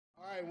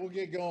right, we'll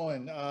get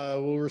going.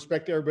 We'll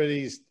respect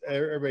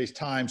everybody's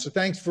time. So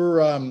thanks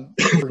for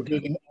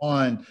getting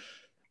on.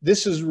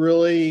 This is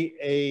really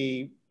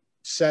a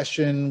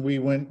session. We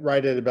went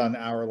right at about an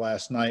hour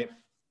last night,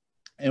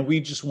 and we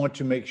just want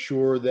to make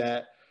sure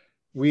that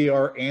we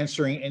are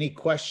answering any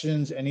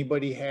questions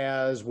anybody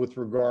has with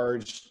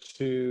regards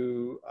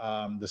to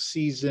the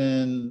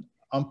season,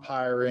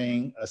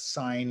 umpiring,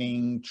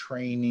 assigning,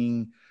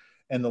 training,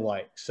 and the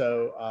like.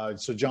 So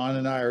John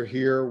and I are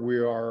here. We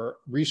are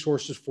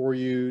resources for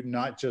you,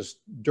 not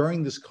just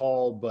during this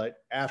call, but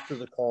after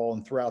the call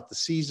and throughout the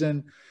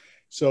season.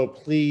 So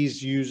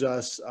please use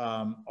us.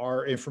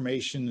 Our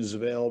information is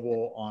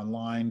available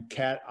online.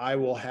 Kat, I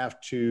will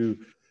have to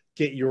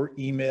get your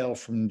email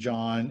from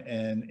John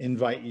and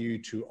invite you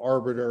to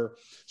Arbiter.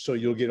 So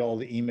you'll get all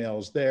the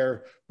emails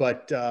there.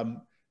 But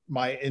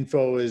my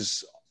info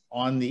is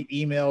on the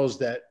emails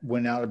that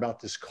went out about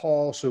this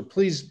call. So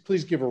please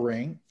give a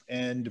ring.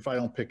 And if I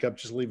don't pick up,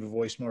 just leave a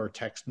voicemail or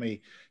text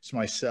me. It's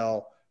my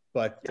cell.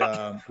 But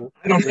I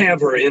don't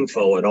have her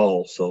info at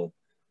all. So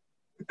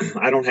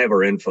I don't have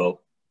her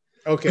info.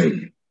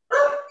 Okay.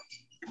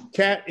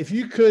 Kat, if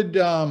you could,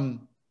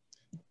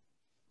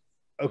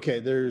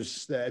 okay,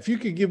 there's that. If you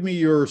could give me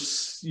your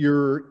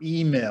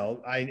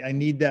email, I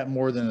need that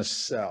more than a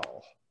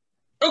cell.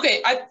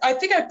 Okay, I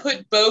think I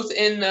put both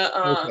in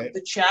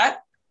the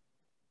chat.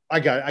 I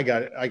got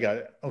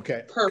it.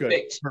 Okay. Perfect.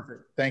 Good.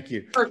 Perfect. Thank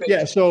you. Perfect.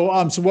 Yeah. So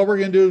what we're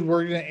going to do is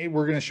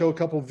we're going to show a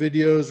couple of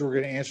videos. We're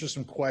going to answer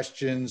some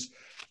questions,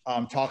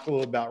 talk a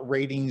little about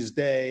ratings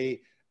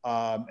day,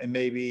 and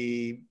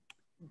maybe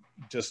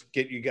just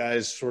get you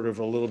guys sort of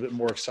a little bit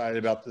more excited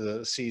about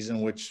the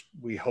season, which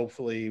we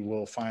hopefully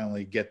will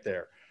finally get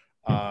there.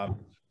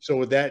 So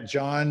with that,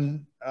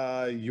 John,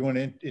 you want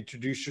to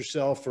introduce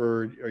yourself,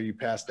 or are you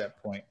past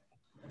that point?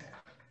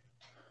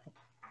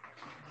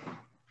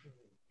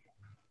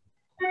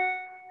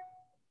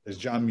 Is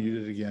John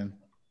muted again?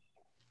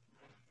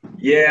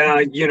 Yeah,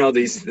 you know,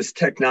 this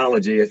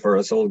technology for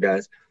us old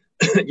guys.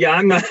 Yeah,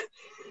 I'm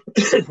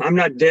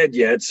not dead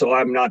yet, so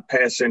I'm not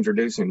past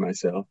introducing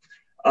myself.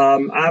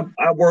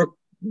 I work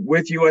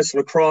with U.S.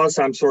 Lacrosse.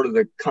 I'm sort of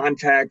the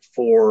contact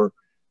for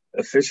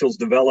officials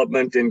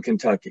development in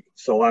Kentucky.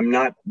 So I'm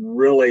not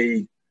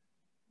really,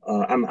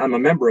 I'm a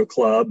member of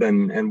club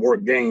and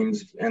work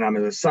games, and I'm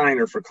an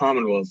assigner for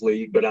Commonwealth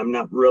League, but I'm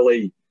not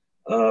really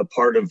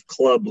part of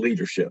club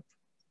leadership.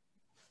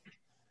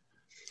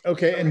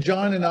 Okay, and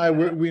John and I,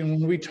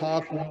 when we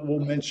talk,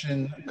 we'll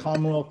mention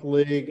Commonwealth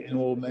League and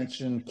we'll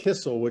mention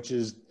KISL, which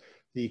is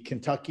the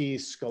Kentucky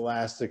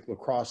Scholastic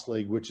Lacrosse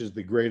League, which is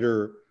the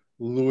greater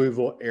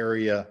Louisville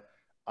area.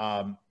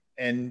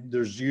 And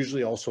there's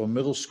usually also a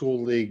middle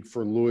school league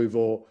for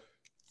Louisville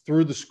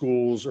through the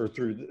schools or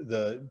through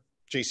the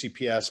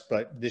JCPS,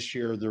 but this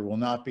year there will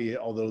not be,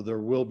 although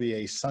there will be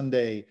a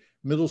Sunday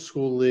middle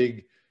school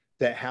league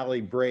that Hallie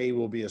Bray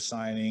will be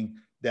assigning.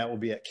 That will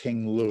be at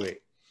King Louis.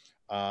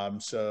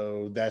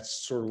 So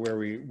that's sort of where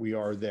we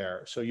are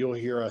there. So you'll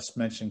hear us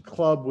mention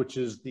club, which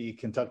is the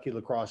Kentucky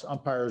Lacrosse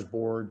Umpires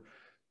Board.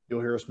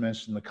 You'll hear us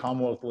mention the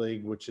Commonwealth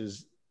League, which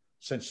is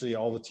essentially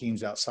all the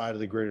teams outside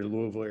of the greater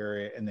Louisville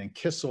area, and then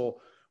KISL,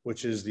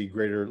 which is the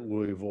greater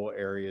Louisville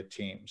area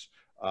teams.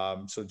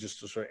 So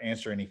just to sort of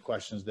answer any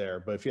questions there.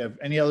 But if you have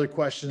any other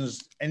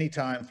questions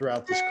anytime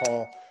throughout this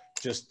call,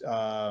 just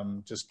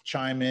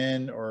chime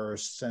in or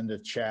send a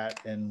chat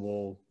and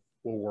we'll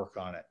work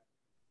on it.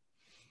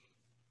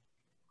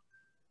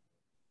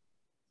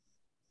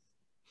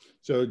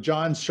 So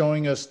John's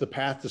showing us the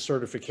path to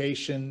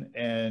certification,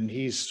 and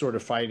he's sort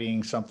of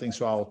fighting something,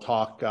 so I'll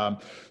talk.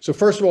 So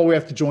first of all, we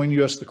have to join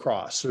U.S.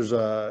 Lacrosse. There's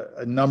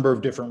a number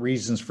of different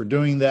reasons for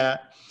doing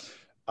that.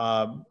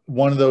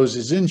 One of those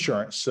is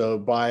insurance. So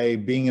by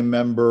being a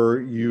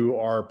member, you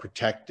are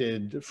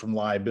protected from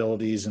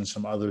liabilities and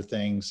some other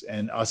things,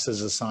 and us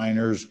as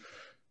assigners,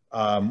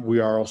 we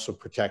are also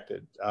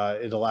protected.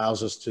 It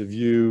allows us to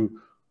view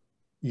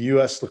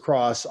U.S.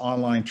 Lacrosse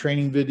online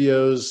training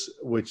videos,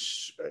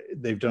 which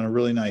they've done a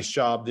really nice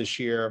job this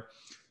year.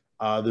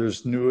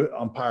 There's new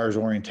umpires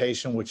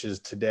orientation, which is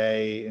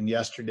today and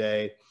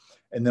yesterday.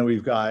 And then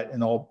we've got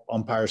an all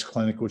umpires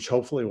clinic, which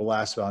hopefully will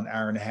last about an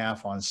hour and a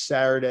half on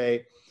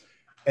Saturday.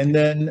 And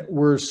then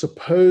we're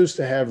supposed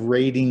to have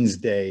ratings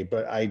day,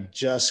 but I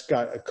just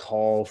got a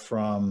call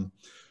from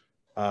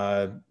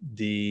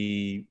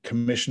the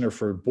commissioner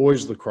for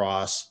boys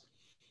lacrosse,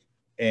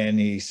 and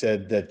he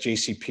said that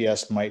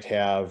JCPS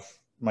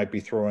might be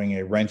throwing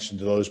a wrench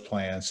into those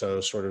plans. So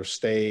sort of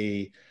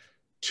stay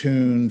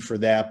tuned for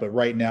that. But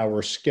right now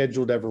we're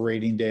scheduled to have a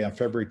rating day on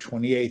February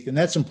 28th. And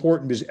that's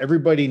important because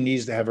everybody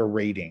needs to have a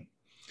rating.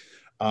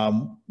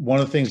 One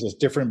of the things that's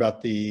different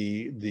about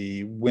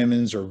the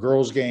women's or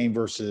girls game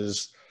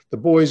versus the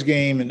boys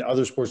game and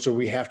other sports, so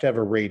we have to have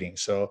a rating.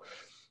 So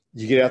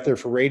you get out there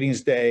for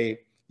ratings day,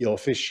 you'll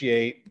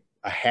officiate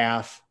a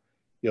half,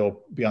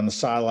 you'll be on the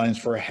sidelines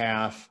for a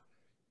half,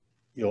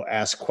 you'll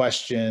ask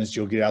questions,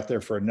 you'll get out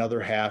there for another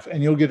half,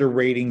 and you'll get a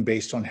rating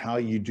based on how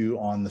you do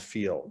on the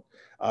field.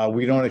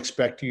 We don't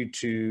expect you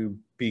to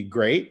be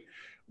great.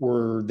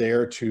 We're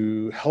there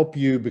to help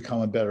you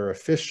become a better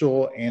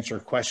official, answer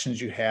questions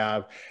you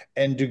have,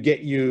 and to get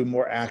you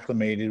more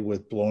acclimated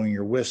with blowing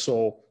your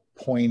whistle,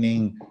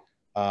 pointing,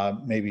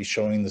 maybe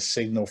showing the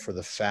signal for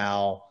the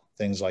foul,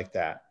 things like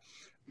that.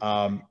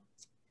 And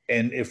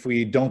if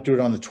we don't do it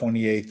on the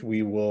 28th,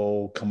 we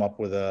will come up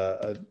with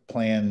a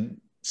plan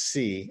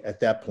C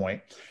at that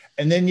point.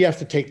 And then you have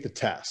to take the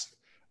test.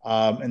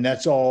 And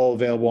that's all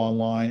available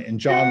online. And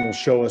John will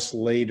show us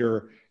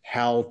later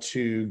how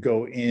to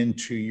go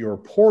into your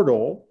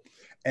portal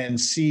and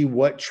see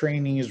what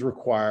training is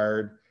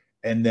required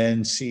and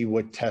then see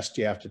what test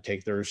you have to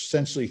take. There's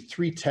essentially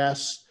 3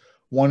 tests.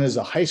 One is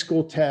a high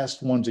school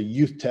test, one's a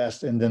youth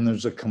test, and then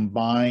there's a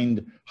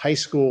combined high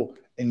school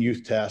and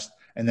youth test.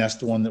 And that's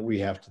the one that we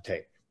have to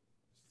take.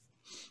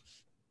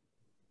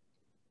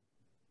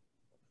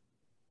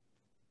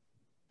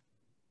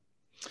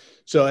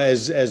 So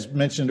as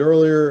mentioned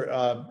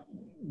earlier,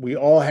 we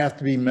all have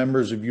to be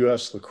members of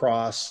US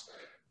Lacrosse.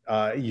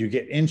 You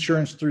get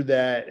insurance through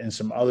that and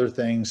some other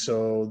things.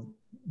 So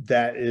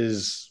that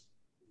is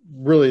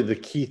really the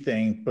key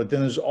thing. But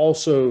then there's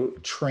also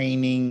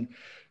training.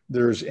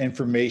 There's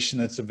information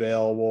that's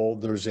available.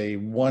 There's a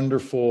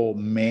wonderful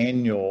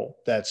manual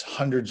that's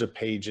hundreds of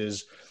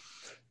pages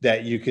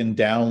that you can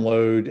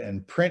download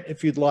and print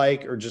if you'd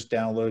like, or just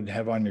download and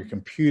have on your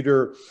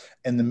computer.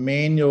 And the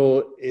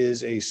manual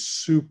is a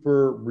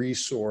super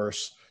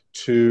resource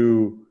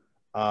to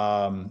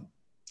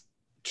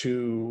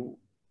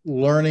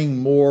learning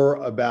more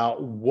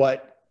about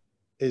what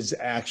is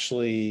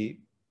actually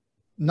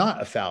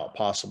not a foul,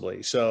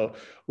 possibly. So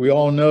we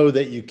all know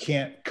that you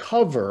can't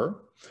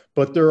cover,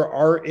 but there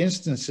are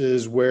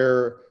instances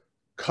where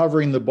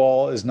covering the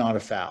ball is not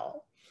a foul.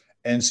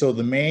 And so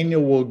the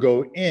manual will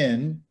go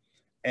in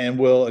and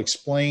will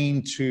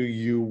explain to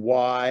you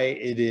why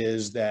it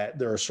is that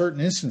there are certain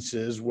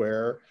instances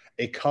where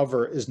a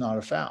cover is not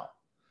a foul.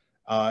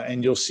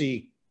 And you'll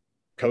see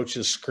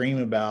coaches scream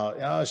about,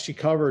 oh, she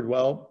covered.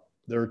 Well,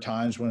 there are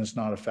times when it's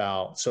not a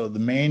foul. So the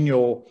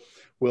manual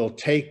will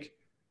take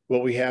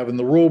what we have in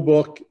the rule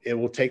book. It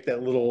will take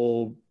that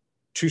little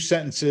 2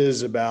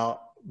 sentences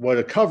about what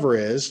a cover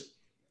is,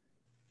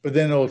 but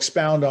then it'll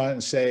expound on it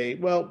and say,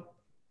 well,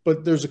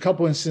 but there's a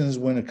couple instances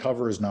when a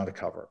cover is not a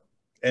cover.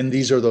 And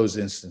these are those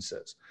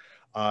instances.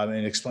 And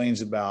it explains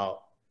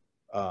about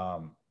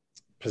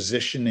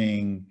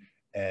positioning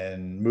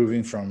and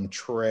moving from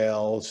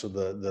trail to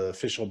the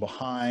official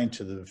behind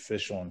to the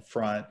official in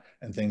front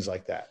and things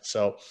like that.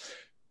 So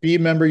be a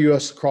member of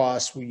US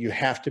Lacrosse. You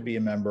have to be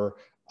a member.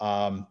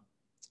 And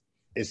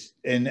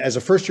as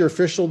a first-year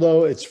official,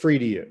 though, it's free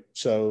to you.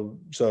 So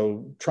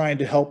trying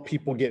to help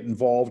people get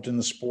involved in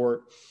the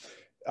sport.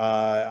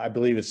 I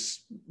believe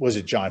was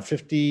it John,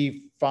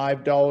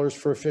 $55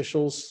 for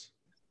officials?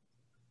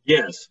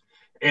 Yes.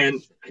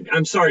 And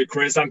I'm sorry,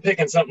 Chris, I'm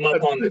picking something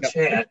up on the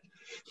chat.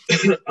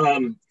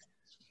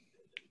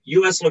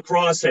 US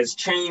Lacrosse has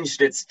changed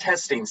its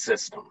testing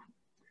system.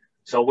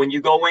 So when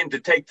you go in to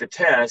take the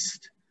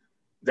test,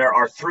 there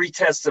are 3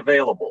 tests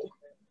available.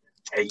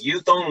 A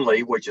youth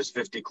only, which is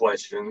 50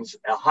 questions,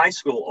 a high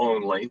school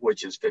only,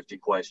 which is 50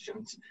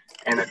 questions,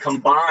 and a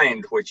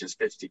combined, which is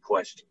 50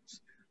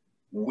 questions.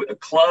 A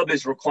club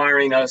is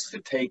requiring us to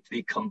take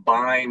the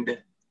combined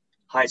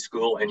high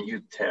school and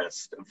youth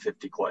test of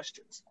 50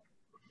 questions.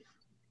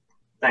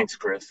 Thanks,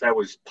 Chris. That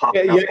was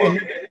popping up.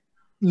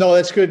 No,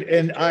 that's good.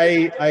 And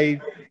I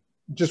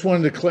just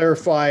wanted to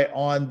clarify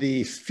on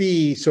the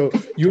fee. So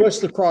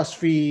US Lacrosse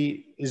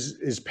fee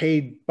is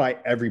paid by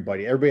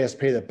everybody. Everybody has to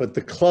pay that. But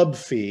the club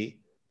fee,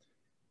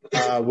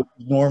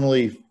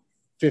 normally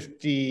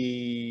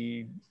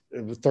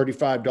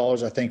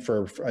 $35, I think,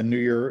 for a new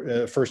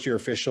year, first year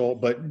official,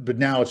 but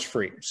now it's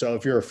free. So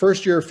if you're a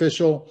first year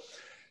official,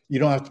 you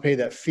don't have to pay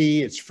that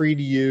fee. It's free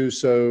to you.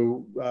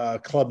 So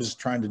club is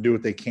trying to do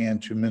what they can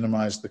to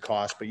minimize the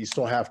cost, but you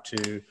still have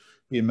to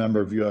be a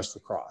member of US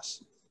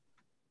Lacrosse.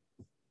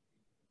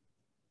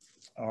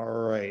 All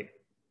right,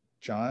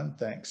 John,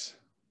 thanks.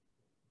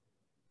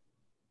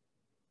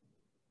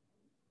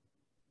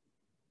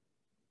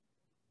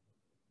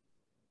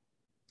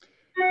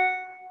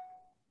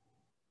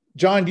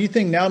 John, do you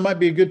think now might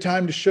be a good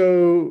time to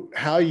show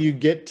how you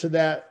get to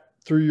that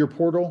through your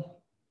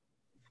portal?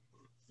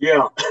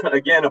 Yeah,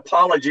 again,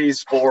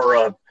 apologies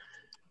for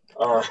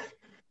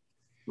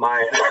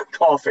my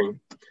coughing.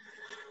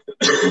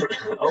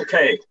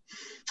 Okay,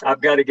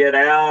 I've got to get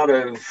out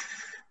of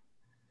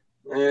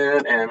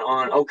that and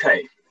on.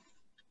 Okay,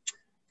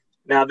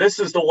 now this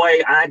is the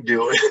way I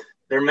do it.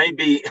 There may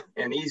be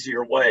an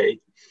easier way.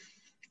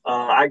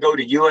 I go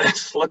to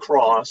US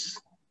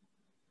Lacrosse.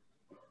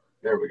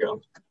 There we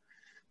go.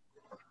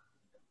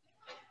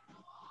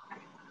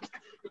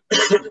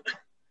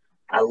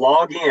 I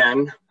log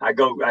in.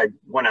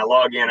 When I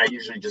log in, I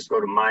usually just go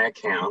to my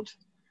account.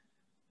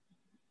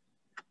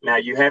 Now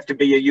you have to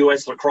be a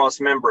US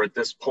Lacrosse member at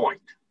this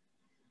point.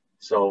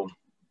 So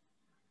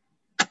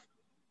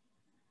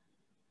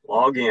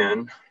log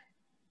in.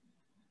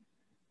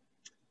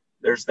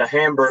 There's the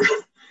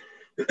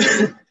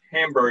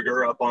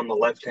hamburger up on the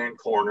left-hand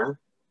corner.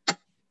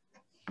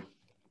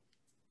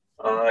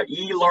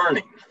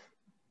 E-learning.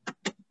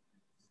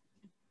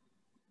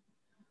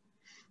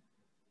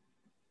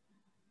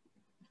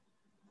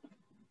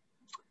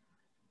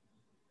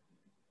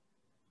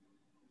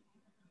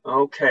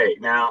 Okay,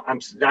 now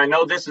I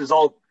know this is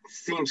all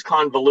seems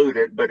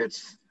convoluted, but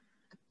it's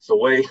the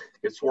way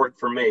it's worked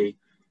for me.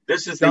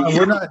 This is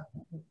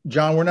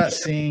John, we're not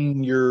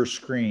seeing your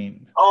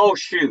screen. Oh,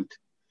 shoot.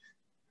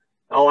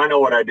 Oh, I know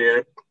what I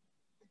did.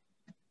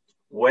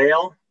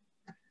 Well,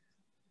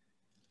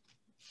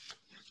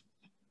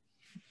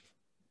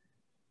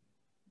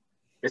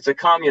 it's a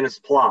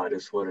communist plot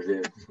is what it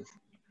is.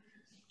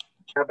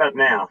 How about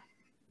now?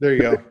 There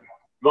you go. You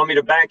want me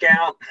to back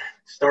out,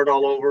 start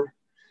all over?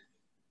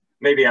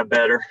 Maybe I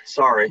better.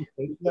 Sorry.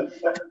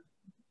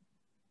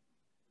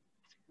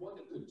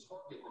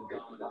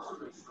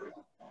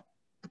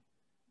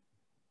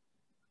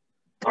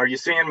 Are you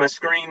seeing my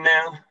screen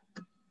now?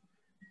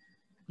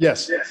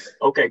 Yes.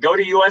 Okay, go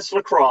to US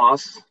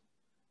Lacrosse,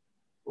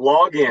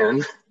 log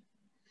in.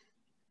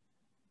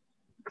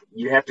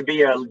 You have to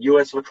be a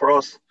US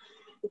Lacrosse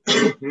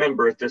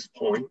member at this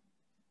point.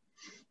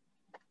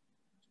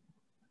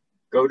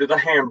 Go to the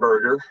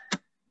hamburger,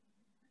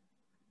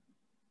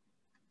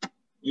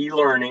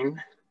 e-learning.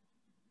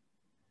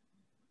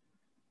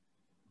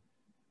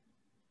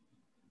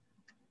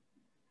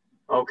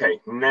 Okay,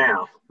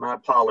 now, my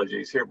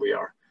apologies, here we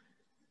are.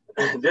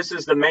 This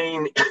is the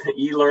main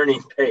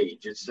e-learning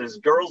page. It says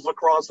Girls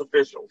Lacrosse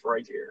Officials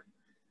right here.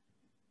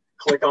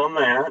 Click on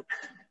that.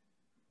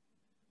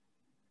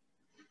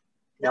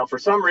 Now, for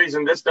some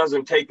reason, this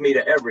doesn't take me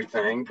to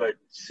everything, but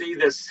see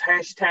this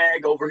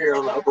hashtag over here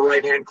on the upper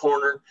right-hand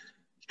corner,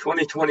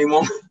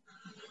 2021,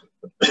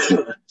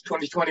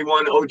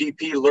 2021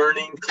 ODP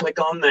Learning.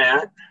 Click on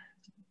that.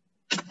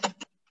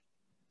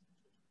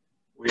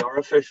 We are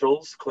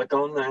officials. Click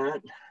on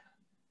that.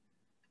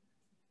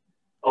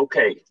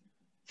 Okay.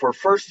 For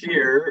first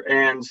year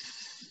and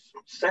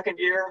second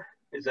year,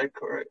 is that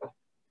correct?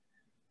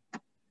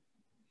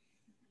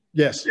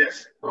 Yes.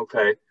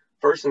 Okay.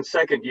 First and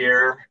second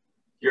year,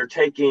 you're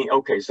taking,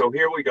 okay, so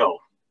here we go.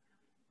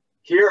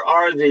 Here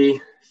are the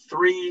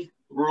 3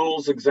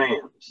 rules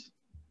exams.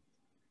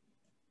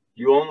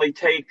 You only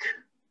take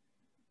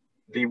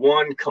the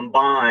one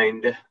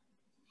combined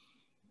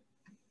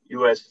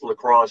US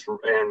Lacrosse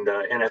and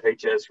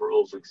NFHS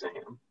rules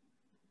exam.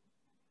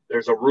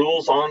 There's a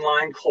rules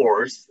online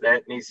course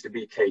that needs to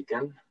be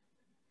taken.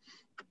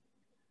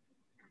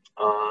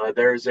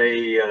 There's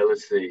a,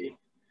 let's see,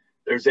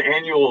 there's the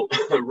annual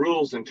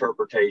rules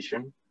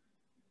interpretation.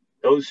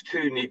 Those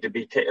 2 need to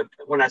be,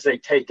 when I say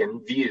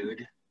taken,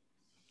 viewed.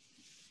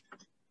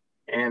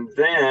 And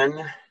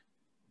then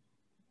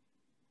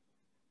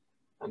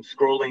I'm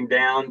scrolling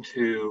down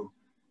to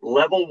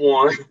level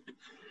 1,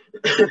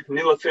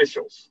 new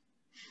officials.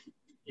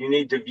 You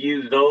need to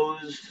view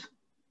those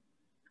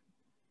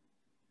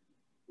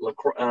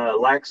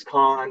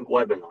LaxCon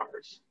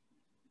webinars.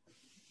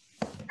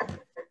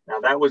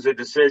 Now that was a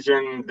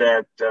decision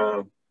that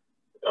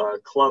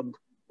club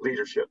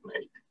leadership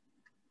made.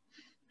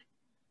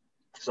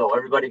 So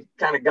everybody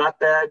kind of got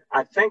that.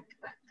 I think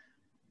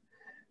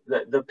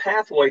the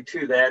pathway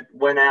to that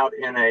went out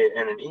in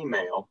an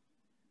email.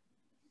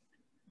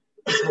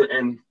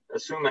 And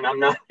assuming I'm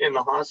not in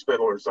the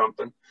hospital or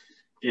something,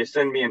 if you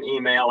send me an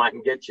email, I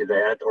can get you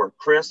that. Or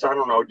Chris, I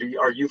don't know,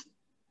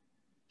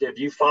 have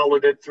you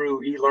followed it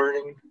through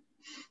e-learning?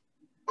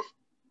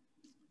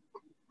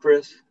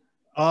 Chris?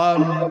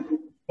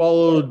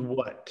 Followed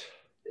what?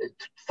 It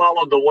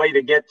followed the way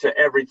to get to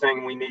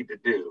everything we need to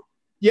do.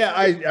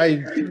 Yeah,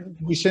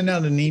 we sent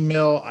out an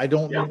email. I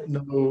don't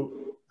know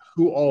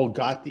who all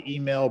got the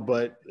email,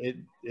 but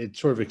it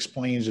sort of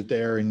explains it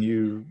there, and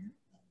you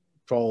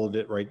followed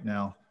it right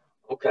now.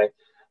 Okay.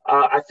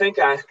 I think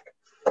I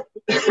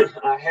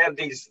have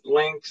these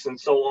links and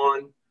so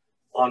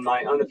on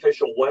my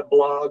unofficial web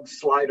blog,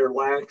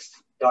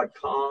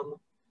 sliderlax.com.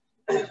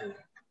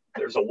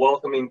 There's a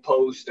welcoming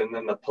post, and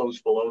then the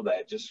post below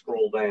that, just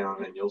scroll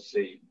down and you'll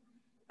see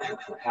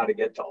how to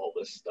get to all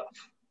this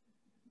stuff.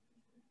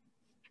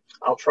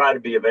 I'll try to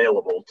be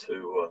available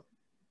to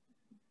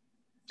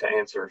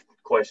answer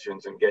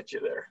questions and get you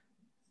there.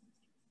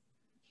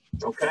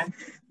 Okay.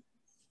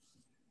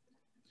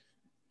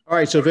 All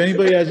right. So if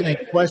anybody has any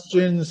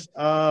questions,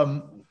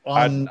 I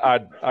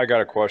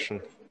got a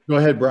question. Go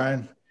ahead,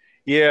 Brian.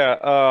 Yeah.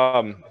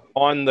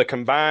 On the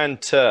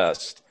combined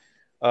test,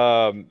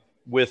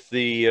 with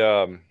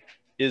the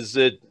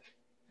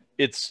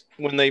it's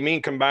when they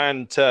mean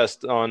combined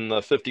test on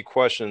the 50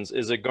 questions,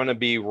 is it going to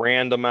be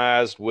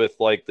randomized with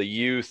like the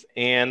youth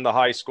and the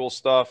high school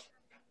stuff?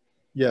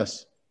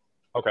 Yes.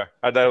 Okay.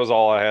 That was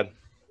all I had.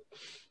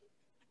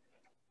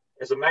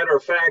 As a matter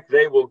of fact,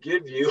 they will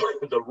give you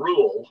the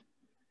rule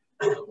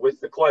with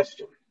the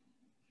question.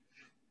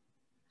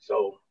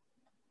 So.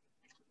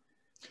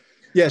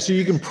 Yeah, so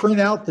you can print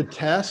out the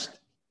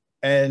test,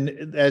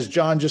 and as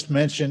John just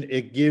mentioned,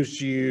 it gives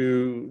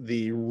you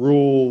the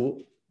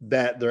rule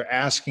that they're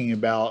asking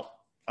about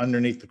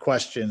underneath the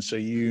question. So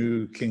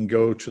you can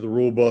go to the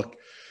rule book,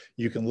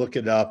 You can look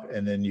it up,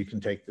 and then you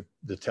can take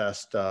the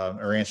test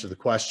or answer the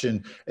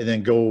question, and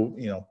then go,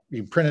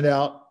 you print it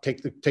out,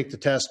 take the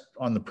test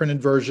on the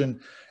printed version,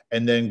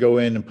 and then go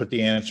in and put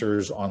the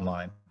answers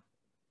online.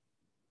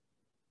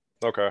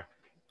 Okay.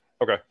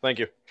 Thank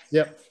you.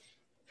 Yep.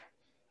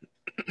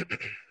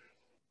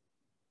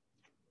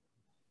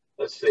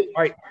 Let's see.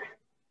 All right.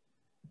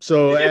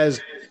 So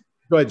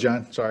go ahead,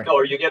 John. Sorry. Oh,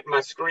 are you getting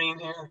my screen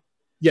here?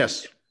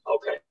 Yes.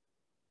 Okay.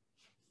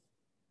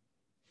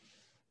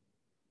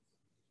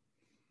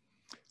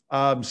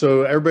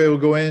 So everybody will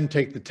go in,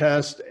 take the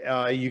test.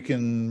 You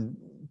can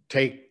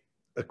take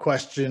a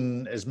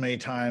question as many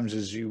times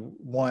as you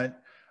want.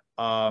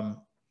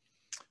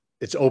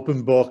 It's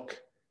open book,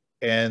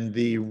 and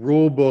the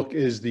rule book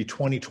is the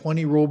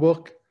 2020 rule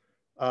book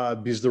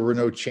because there were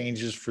no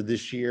changes for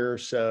this year.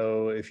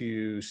 So if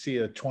you see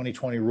a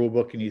 2020 rule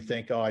book and you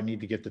think, oh, I need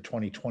to get the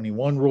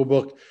 2021 rule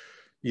book,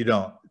 you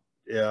don't.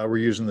 We're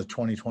using the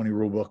 2020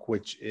 rule book,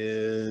 which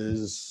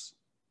is,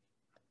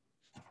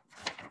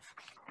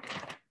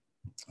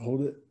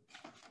 hold it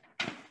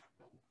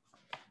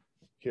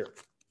here.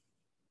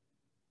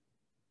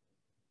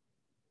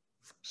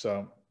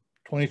 So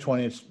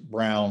 2020, it's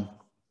brown.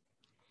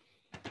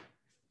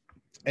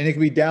 And it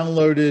can be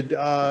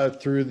downloaded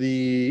through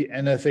the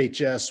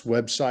NFHS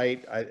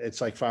website.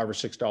 It's like $5 or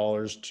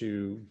 $6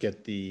 to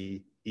get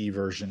the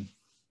e-version.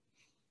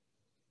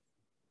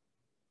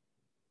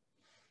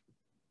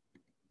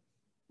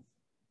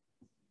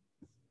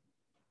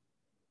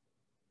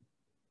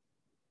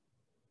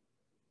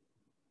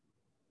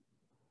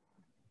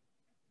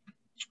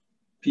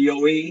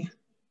 POE.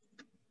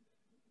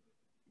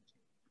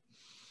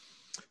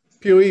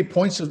 POE,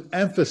 points of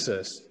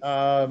emphasis.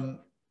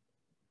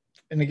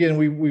 And again,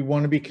 we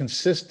want to be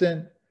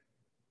consistent.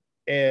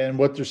 And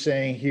what they're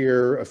saying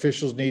here,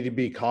 officials need to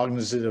be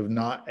cognizant of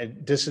not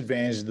at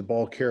disadvantage of the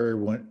ball carrier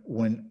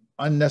when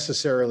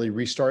unnecessarily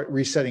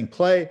resetting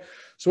play.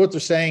 So what they're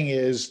saying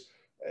is,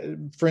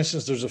 for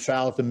instance, there's a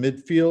foul at the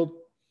midfield.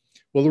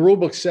 Well, the rule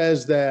book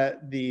says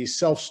that the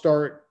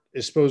self-start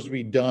is supposed to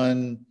be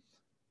done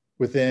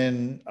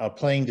within a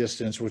playing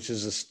distance, which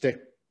is a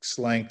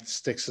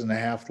stick's and a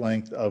half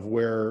length of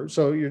where,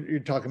 so you're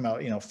talking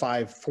about,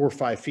 4 or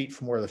 5 feet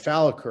from where the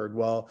foul occurred.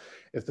 Well,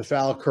 if the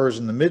foul occurs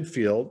in the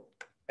midfield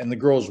and the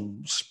girl's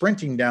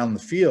sprinting down the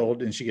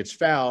field and she gets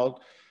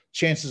fouled,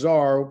 chances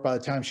are by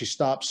the time she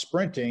stops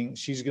sprinting,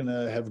 she's going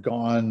to have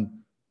gone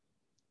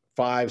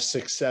 5,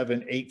 6,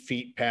 7, 8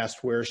 feet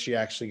past where she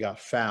actually got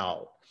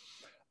fouled.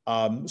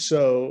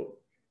 So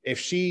if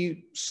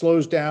she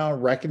slows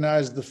down,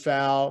 recognizes the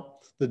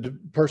foul, the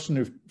person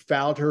who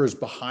fouled her is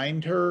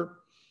behind her.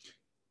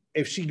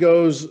 If she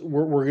goes,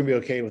 we're going to be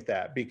okay with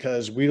that,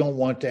 because we don't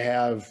want to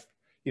have,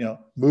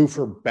 move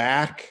her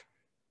back.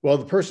 Well,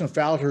 the person who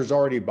fouled her is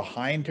already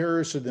behind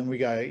her. So then we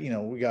got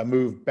to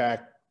move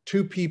back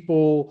 2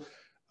 people.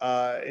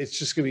 It's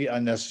just going to be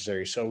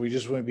unnecessary. So we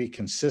just want to be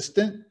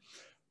consistent.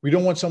 We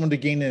don't want someone to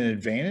gain an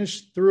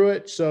advantage through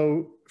it.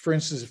 So for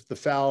instance, if the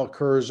foul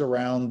occurs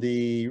around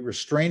the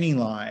restraining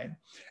line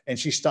and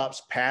she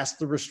stops past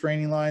the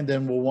restraining line,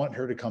 then we'll want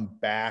her to come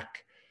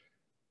back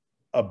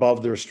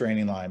above the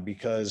restraining line,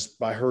 because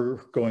by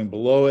her going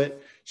below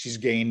it, she's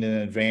gained an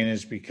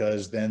advantage,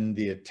 because then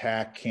the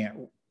attack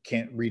can't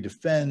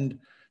redefend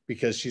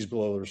because she's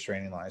below the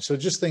restraining line. So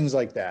just things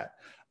like that.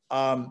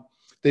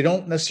 They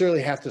don't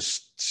necessarily have to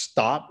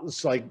stop.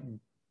 It's like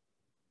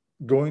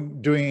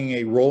doing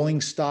a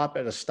rolling stop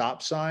at a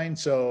stop sign.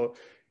 So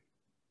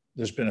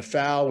there's been a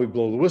foul, we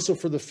blow the whistle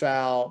for the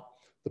foul.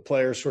 The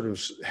player sort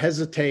of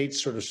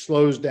hesitates, sort of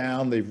slows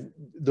down.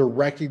 They're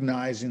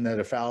recognizing that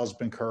a foul has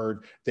been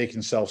incurred. They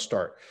can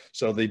self-start.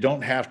 So they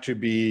don't have to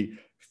be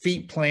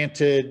feet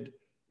planted,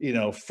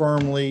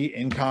 firmly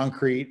in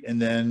concrete,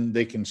 and then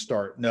they can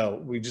start.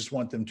 No, we just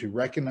want them to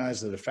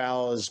recognize that a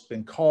foul has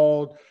been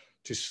called,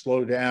 to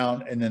slow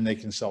down, and then they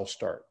can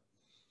self-start.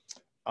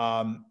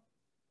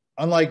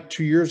 Unlike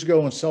 2 years ago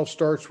when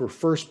self-starts were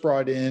first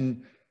brought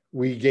in,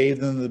 we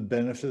gave them the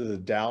benefit of the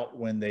doubt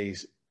when they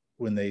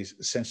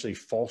essentially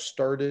false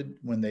started,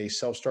 when they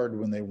self-started,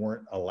 when they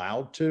weren't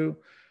allowed to.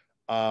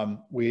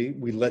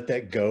 We let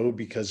that go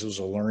because it was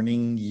a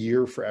learning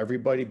year for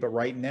everybody. But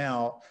right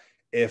now,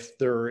 if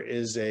there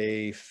is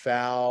a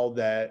foul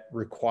that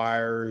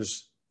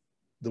requires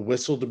the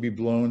whistle to be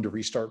blown to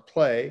restart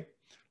play,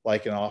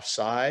 like an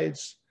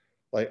offsides,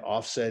 like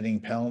offsetting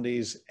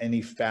penalties,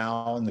 any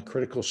foul in the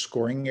critical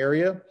scoring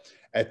area,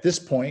 at this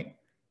point,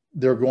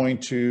 they're going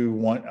to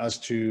want us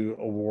to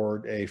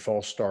award a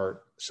false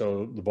start,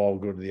 so the ball will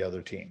go to the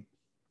other team.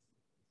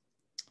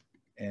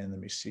 And let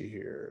me see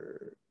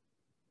here.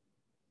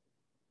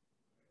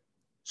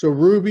 So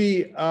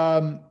Ruby,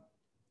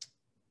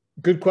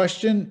 good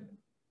question.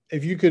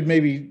 If you could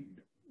maybe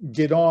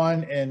get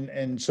on,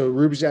 and so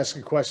Ruby's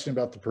asking a question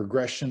about the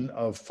progression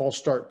of false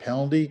start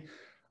penalty.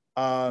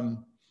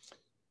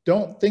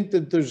 Don't think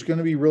that there's going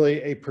to be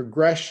really a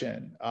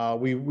progression.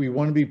 We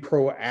want to be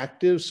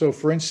proactive. So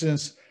for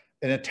instance,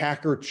 an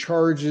attacker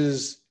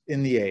charges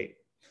in the 8.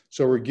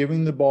 So we're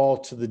giving the ball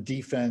to the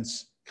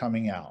defense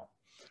coming out.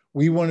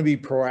 We want to be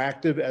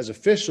proactive as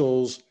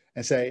officials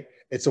and say,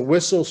 it's a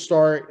whistle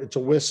start, it's a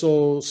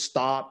whistle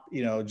stop,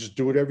 you know, just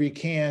do whatever you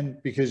can,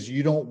 because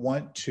you don't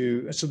want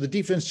to. So the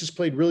defense just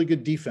played really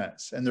good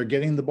defense, and they're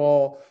getting the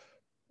ball.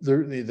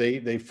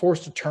 They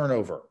forced a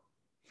turnover.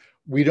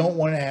 We don't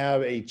want to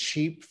have a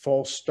cheap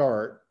false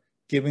start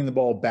giving the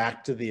ball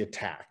back to the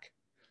attack.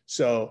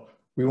 So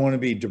we want to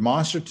be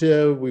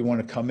demonstrative. We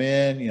want to come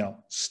in, you know,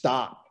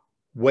 stop,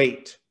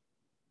 wait.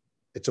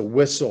 It's a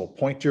whistle,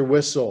 point your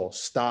whistle,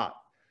 stop.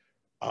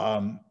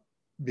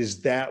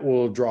 Because that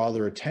will draw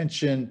their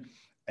attention,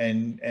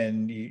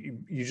 and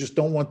you just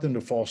don't want them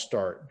to false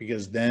start,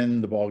 because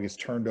then the ball gets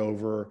turned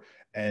over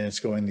and it's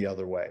going the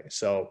other way.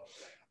 So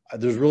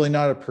there's really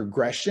not a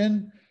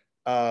progression.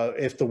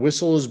 If the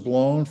whistle is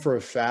blown for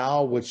a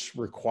foul, which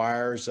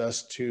requires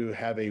us to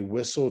have a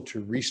whistle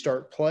to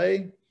restart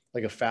play,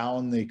 like a foul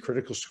in the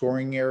critical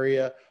scoring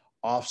area,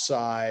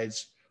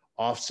 offsides,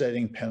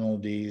 offsetting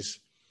penalties,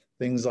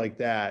 things like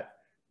that,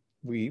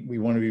 we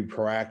want to be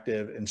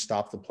proactive and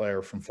stop the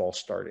player from false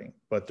starting.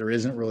 But there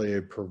isn't really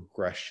a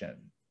progression.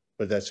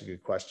 But that's a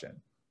good question.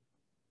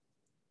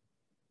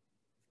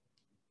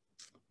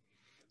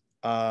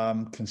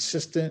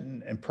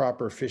 Consistent and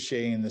proper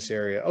officiating in this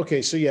area.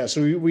 Okay, so yeah,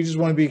 so we just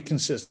want to be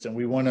consistent.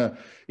 We want to,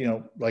 you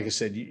know, like I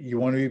said, you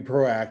want to be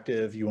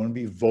proactive. You want to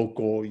be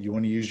vocal. You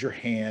want to use your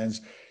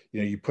hands. You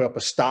know, you put up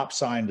a stop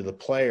sign to the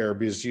player,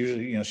 because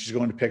usually, you know, she's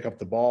going to pick up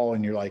the ball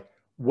and you're like,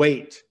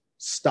 wait,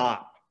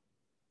 stop.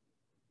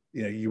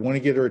 You know, you want to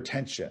get her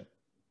attention.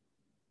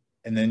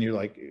 And then you're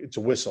like, it's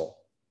a whistle.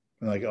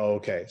 And like, oh,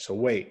 okay, so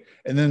wait.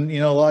 And then, you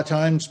know, a lot of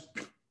times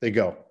they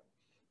go.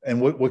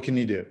 And what can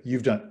you do?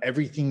 You've done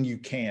everything you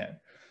can.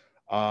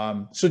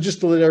 So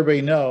just to let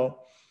everybody know,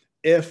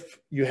 if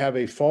you have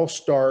a false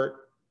start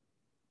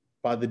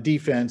by the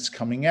defense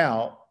coming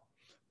out,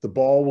 the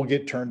ball will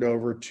get turned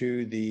over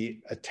to the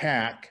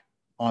attack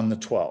on the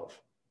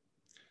 12.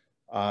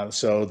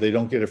 So they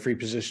don't get a free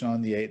position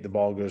on the 8. The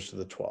ball goes to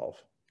the 12.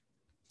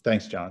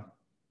 Thanks, John.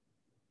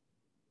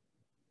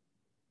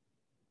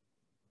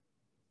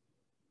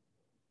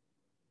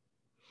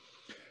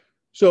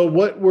 So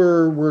what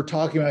we're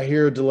talking about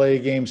here, delay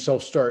game,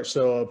 self-start.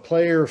 So a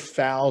player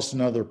fouls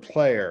another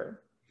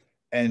player,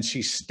 and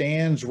she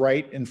stands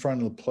right in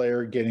front of the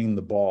player getting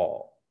the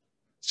ball.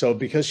 So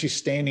because she's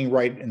standing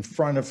right in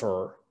front of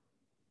her,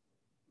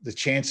 the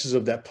chances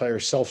of that player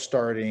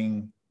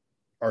self-starting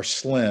are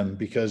slim,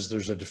 because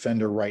there's a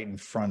defender right in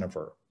front of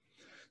her.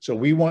 So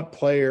we want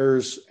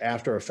players,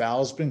 after a foul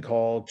has been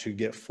called, to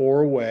get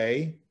 4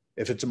 away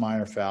if it's a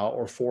minor foul,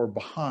 or 4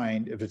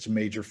 behind if it's a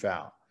major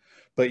foul.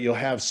 But you'll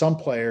have some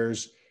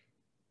players,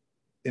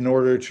 in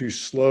order to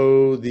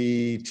slow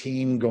the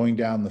team going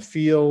down the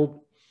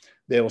field,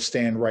 they will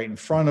stand right in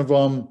front of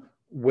them,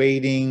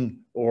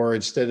 waiting, or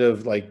instead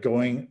of like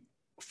going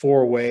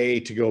 4 away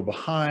to go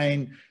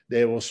behind,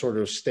 they will sort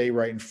of stay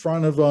right in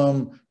front of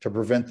them to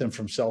prevent them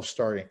from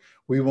self-starting.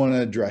 We want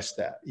to address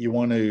that. You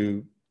want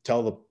to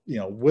tell the, you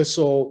know,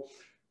 whistle,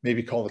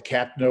 maybe call the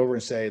captain over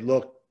and say,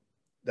 look,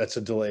 that's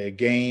a delay of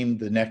game.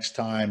 The next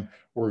time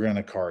we're going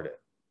to card it.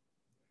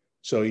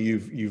 So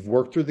you've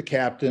worked through the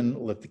captain,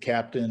 let the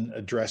captain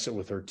address it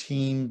with her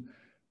team.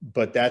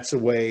 But that's the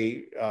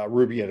way,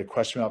 Ruby had a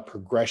question about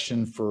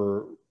progression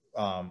for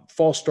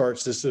false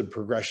starts. This is a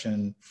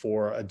progression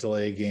for a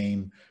delay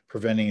game,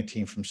 preventing a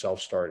team from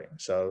self-starting.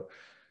 So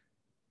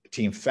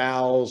team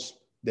fouls,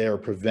 they are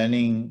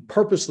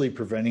purposely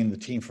preventing the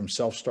team from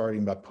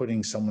self-starting by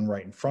putting someone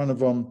right in front of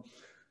them.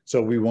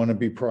 So we want to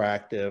be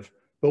proactive,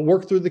 but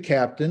work through the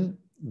captain,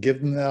 give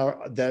them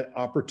that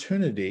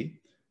opportunity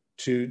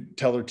to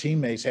tell their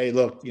teammates, hey,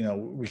 look, you know,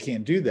 we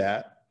can't do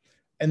that,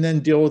 and then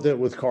deal with it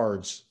with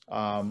cards.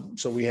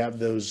 So we have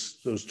those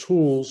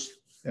tools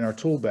in our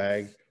tool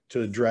bag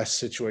to address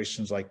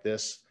situations like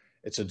this.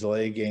 It's a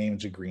delay game,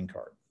 it's a green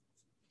card.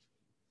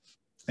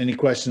 Any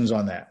questions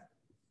on that?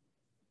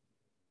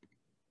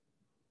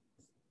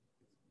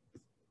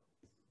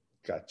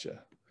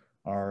 Gotcha.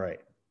 All right.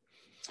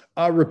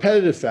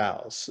 Repetitive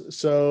fouls.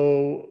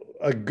 So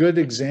a good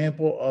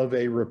example of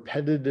a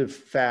repetitive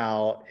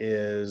foul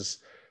is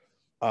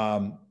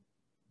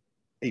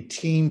a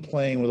team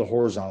playing with a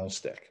horizontal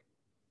stick.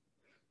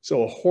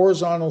 So a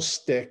horizontal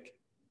stick,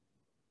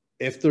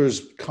 if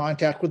there's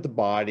contact with the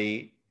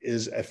body,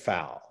 is a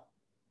foul.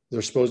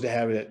 They're supposed to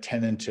have it at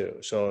 10 and 2.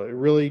 So it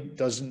really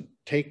doesn't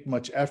take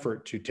much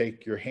effort to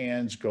take your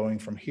hands going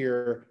from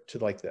here to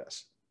like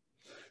this.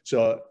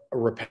 So a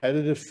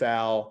repetitive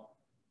foul,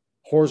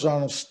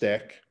 horizontal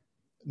stick,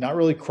 not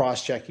really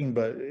cross-checking,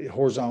 but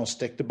horizontal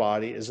stick to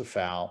body is a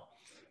foul.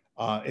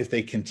 If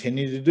they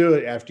continue to do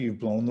it after you've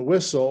blown the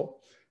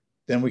whistle,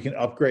 then we can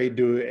upgrade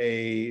to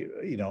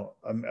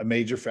a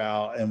major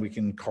foul, and we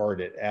can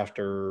card it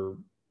after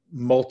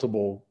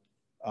multiple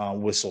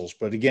whistles.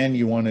 But again,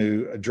 you want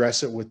to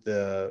address it with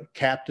the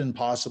captain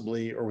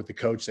possibly, or with the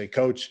coach. Say,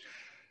 coach,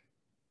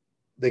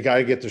 they got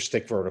to get their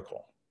stick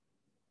vertical.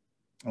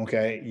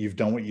 Okay, you've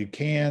done what you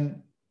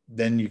can,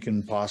 then you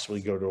can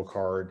possibly go to a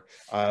card,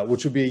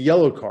 which would be a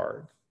yellow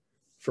card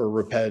for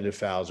repetitive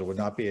fouls. It would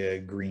not be a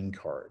green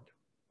card.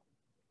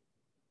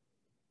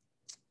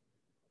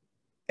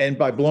 And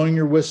by blowing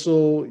your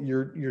whistle,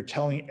 you're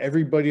telling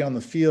everybody on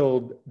the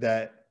field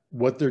that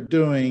what they're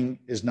doing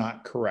is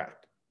not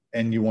correct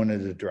and you want it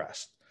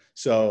addressed.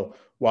 So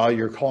while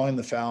you're calling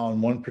the foul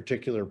on one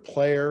particular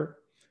player,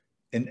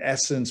 in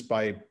essence,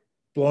 by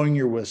blowing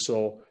your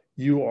whistle,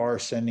 you are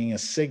sending a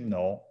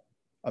signal,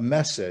 a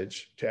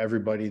message to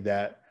everybody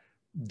that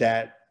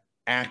that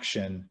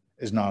action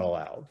is not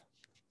allowed.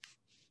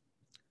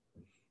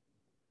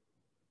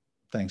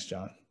 Thanks,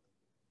 John.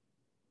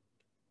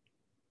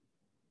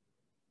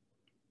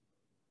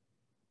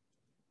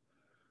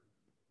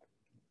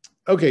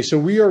 Okay, so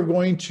we are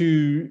going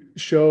to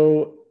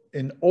show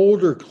an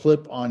older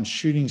clip on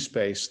shooting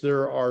space.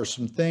 There are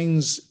some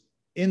things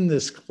in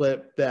this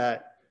clip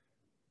that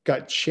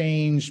got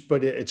changed,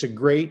 but it's a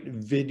great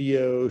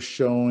video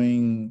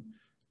showing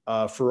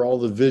for all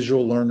the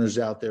visual learners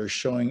out there,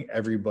 showing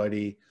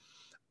everybody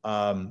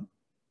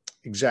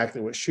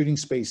exactly what shooting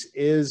space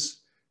is.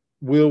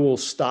 Will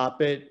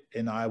stop it,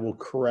 and I will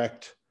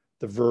correct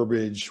the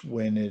verbiage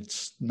when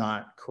it's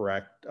not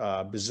correct,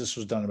 because this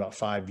was done about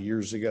 5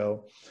 years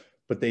ago,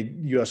 but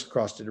US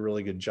Lacrosse did a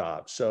really good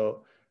job.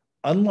 So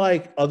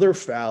unlike other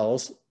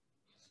fouls,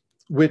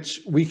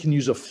 which we can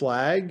use a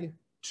flag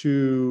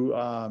to,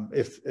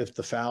 if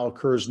the foul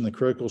occurs in the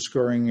critical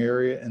scoring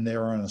area and they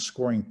are on a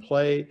scoring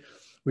play,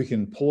 we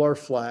can pull our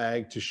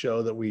flag to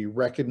show that we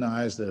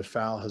recognize that a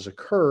foul has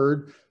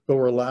occurred, but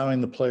we're allowing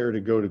the player to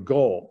go to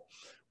goal.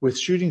 With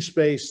shooting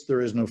space,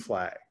 there is no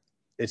flag.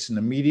 It's an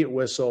immediate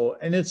whistle,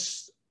 and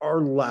it's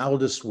our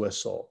loudest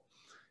whistle.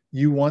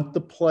 You want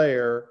the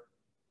player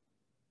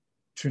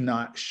to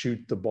not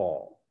shoot the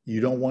ball.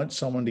 You don't want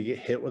someone to get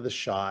hit with a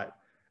shot,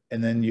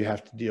 and then you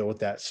have to deal with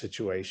that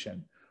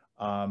situation.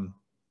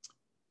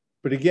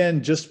 But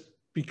again, just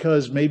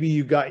because maybe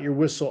you got your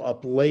whistle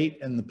up late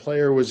and the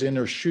player was in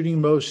her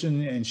shooting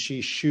motion and she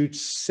shoots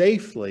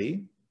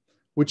safely,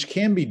 which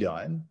can be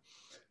done,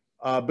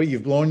 but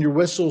you've blown your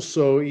whistle,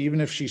 so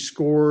even if she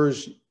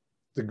scores,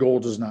 the goal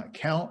does not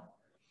count.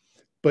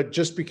 But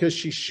just because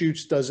she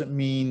shoots doesn't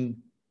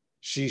mean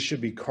she should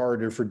be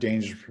carded for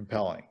dangerous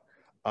propelling.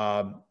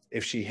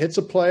 If she hits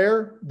a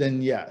player,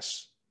 then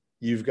yes,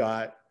 you've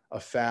got a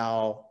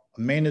foul,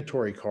 a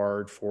mandatory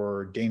card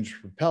for dangerous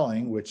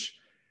propelling, which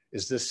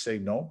is this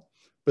signal.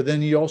 But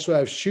then you also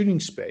have shooting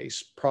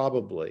space,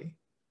 probably.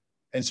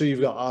 And so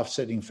you've got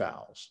offsetting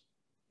fouls.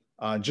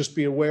 Just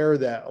be aware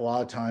that a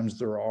lot of times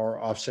there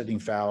are offsetting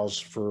fouls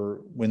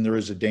for when there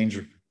is a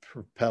dangerous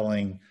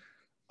propelling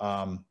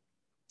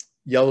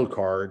yellow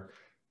card.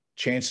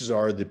 Chances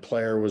are the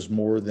player was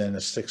more than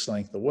a 6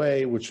 length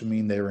away, which would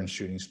mean they were in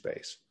shooting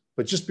space.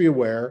 But just be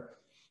aware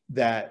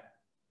that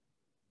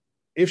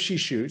if she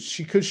shoots,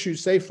 she could shoot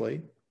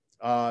safely.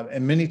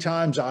 And many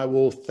times I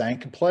will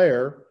thank a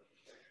player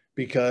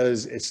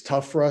because it's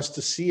tough for us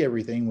to see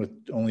everything with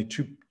only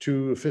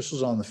two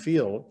officials on the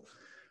field.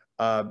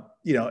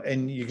 You know,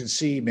 and you can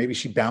see maybe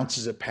she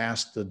bounces it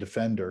past the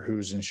defender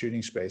who's in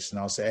shooting space, and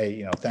I'll say, hey,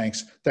 you know,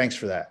 thanks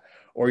for that.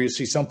 Or you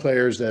see some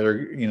players that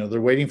are, you know,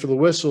 they're waiting for the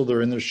whistle,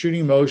 they're in their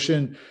shooting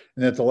motion,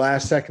 and at the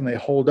last second they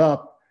hold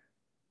up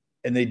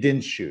and they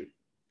didn't shoot,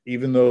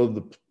 even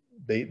though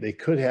they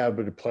could have,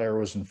 but a player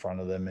was in front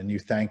of them, and you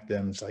thank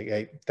them. It's like,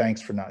 hey,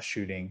 thanks for not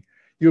shooting.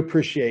 You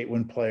appreciate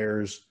when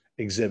players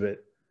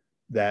exhibit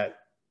that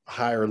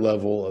higher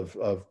level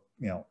of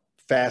you know,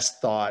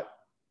 fast thought,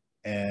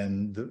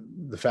 and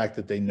the fact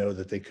that they know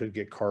that they could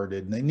get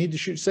carded and they need to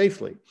shoot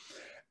safely.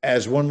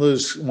 As one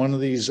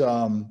of these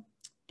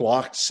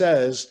block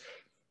says,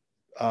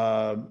 you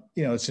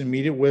know, it's an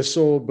immediate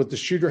whistle, but the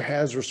shooter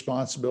has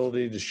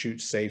responsibility to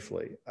shoot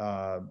safely.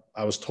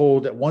 I was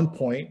told at one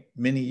point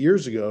many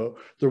years ago,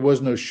 there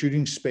was no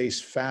shooting space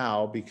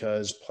foul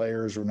because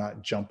players were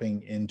not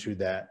jumping into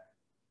that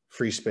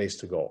free space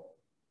to goal.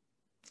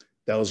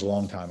 That was a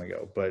long time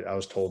ago, but I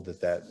was told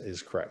that that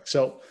is correct.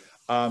 So,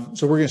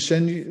 so we're going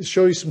to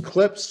show you some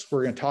clips.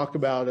 We're going to talk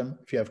about them.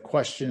 If you have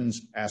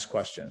questions, ask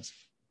questions.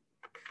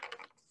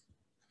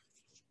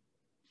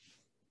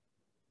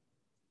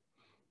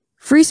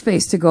 Free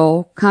space to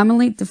goal,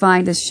 commonly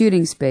defined as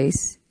shooting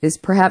space, is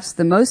perhaps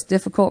the most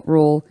difficult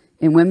rule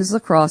in women's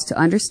lacrosse to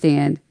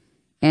understand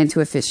and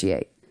to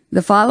officiate.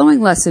 The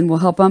following lesson will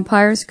help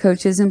umpires,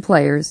 coaches, and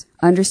players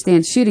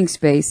understand shooting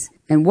space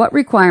and what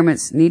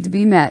requirements need to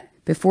be met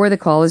before the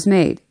call is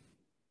made.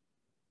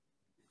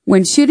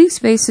 When shooting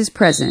space is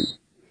present,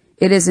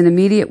 it is an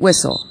immediate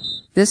whistle.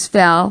 This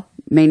foul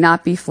may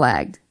not be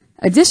flagged.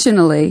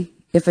 Additionally,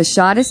 if a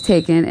shot is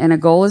taken and a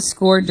goal is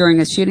scored during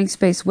a shooting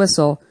space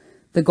whistle,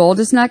 the goal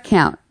does not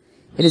count.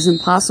 It is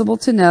impossible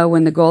to know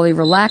when the goalie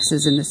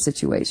relaxes in this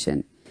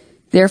situation.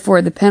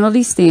 Therefore, the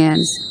penalty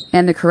stands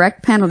and the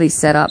correct penalty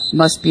setup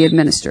must be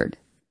administered.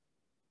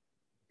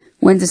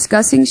 When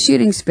discussing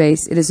shooting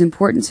space, it is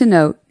important to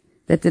note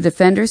that the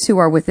defenders who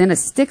are within a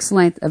stick's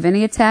length of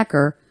any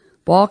attacker,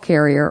 ball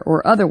carrier,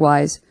 or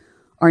otherwise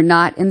are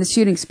not in the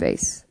shooting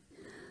space.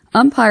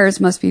 Umpires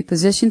must be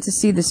positioned to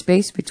see the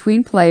space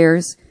between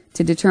players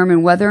to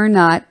determine whether or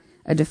not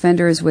a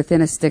defender is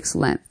within a stick's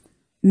length.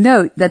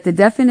 Note that the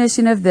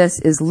definition of this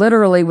is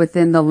literally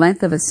within the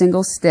length of a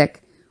single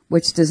stick,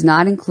 which does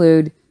not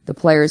include the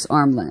player's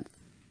arm length.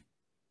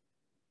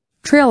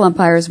 Trail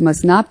umpires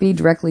must not be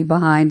directly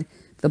behind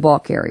the ball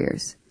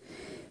carriers.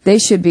 They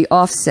should be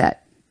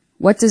offset.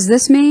 What does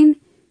this mean?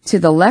 To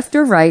the left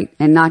or right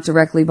and not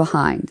directly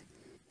behind.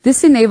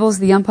 This enables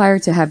the umpire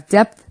to have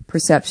depth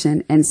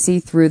perception and see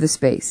through the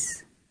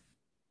space.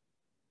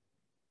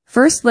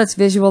 First, let's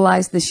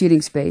visualize the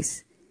shooting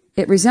space.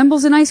 It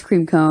resembles an ice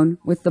cream cone,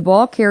 with the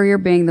ball carrier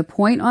being the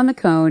point on the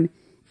cone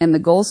and the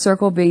goal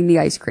circle being the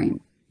ice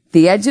cream.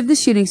 The edge of the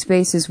shooting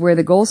space is where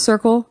the goal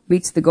circle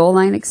meets the goal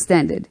line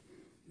extended,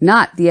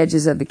 not the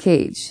edges of the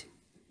cage.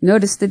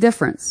 Notice the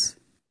difference.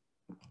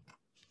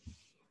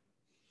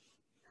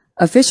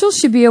 Officials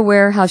should be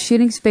aware how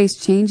shooting space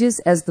changes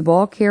as the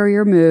ball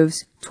carrier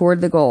moves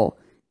toward the goal,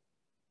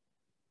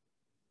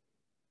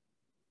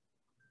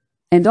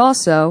 and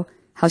also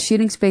how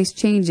shooting space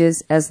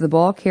changes as the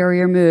ball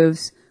carrier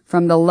moves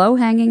from the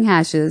low-hanging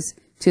hashes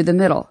to the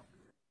middle.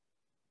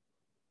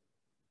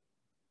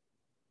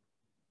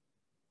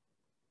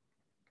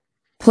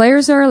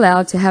 Players are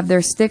allowed to have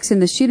their sticks in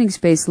the shooting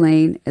space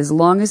lane as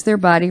long as their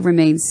body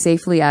remains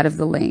safely out of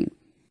the lane.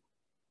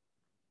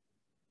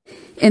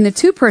 In the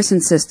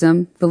two-person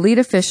system, the lead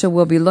official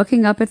will be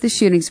looking up at the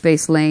shooting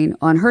space lane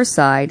on her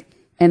side,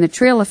 and the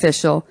trail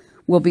official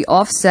will be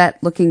offset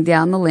looking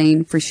down the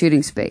lane for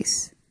shooting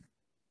space.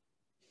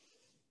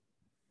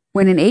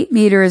 When an 8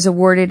 meter is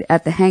awarded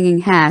at the hanging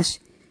hash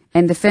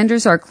and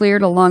defenders are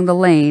cleared along the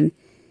lane,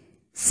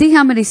 see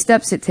how many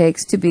steps it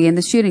takes to be in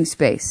the shooting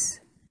space.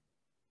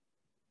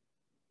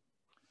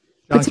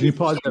 John, can you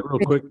pause that real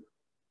quick?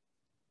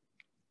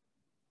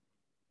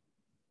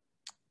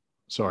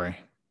 Sorry.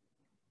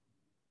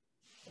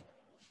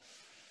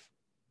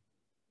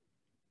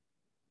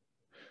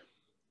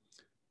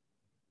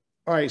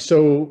 All right,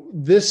 so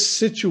this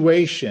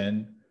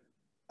situation,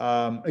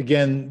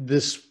 again,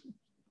 this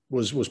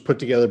was put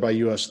together by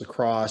U.S.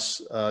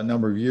 Lacrosse a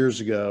number of years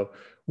ago.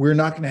 We're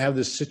not going to have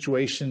this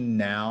situation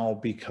now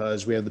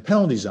because we have the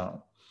penalty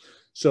zone.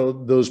 So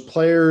those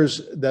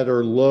players that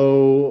are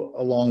low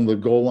along the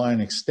goal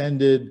line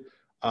extended,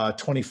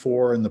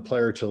 24, and the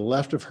player to the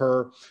left of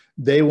her,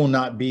 they will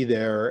not be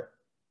there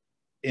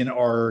in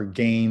our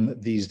game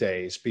these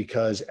days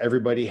because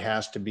everybody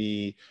has to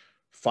be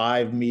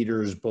 5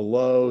 meters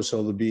below.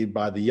 So they'll be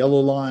by the yellow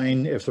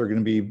line if they're going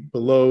to be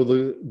below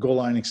the goal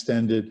line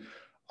extended,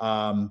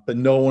 but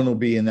no one will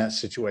be in that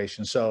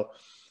situation. So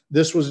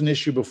this was an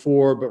issue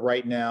before, but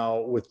right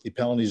now with the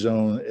penalty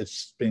zone,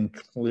 it's been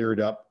cleared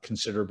up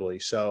considerably.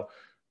 So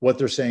what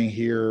they're saying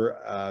here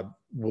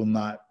will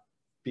not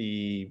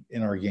be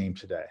in our game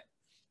today.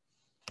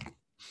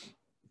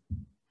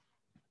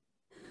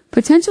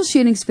 Potential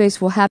shooting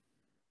space will happen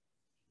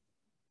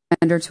for the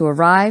defender to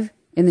arrive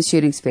in the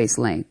shooting space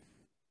lane.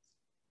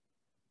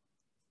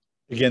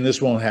 Again,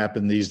 this won't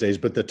happen these days,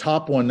 but the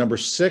top one, number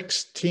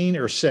 16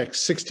 or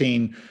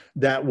 16,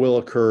 that will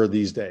occur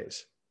these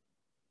days.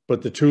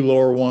 But the two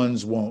lower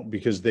ones won't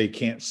because they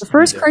can't. The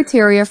first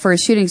criteria for a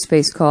shooting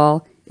space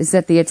call is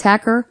that the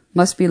attacker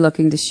must be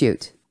looking to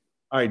shoot.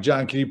 All right,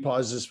 John, can you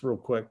pause this real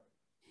quick?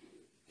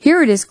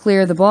 Here it is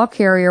clear the ball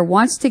carrier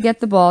wants to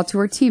get the ball to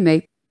her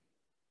teammate.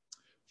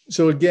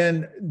 So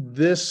again,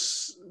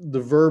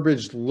 the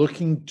verbiage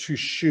looking to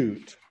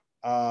shoot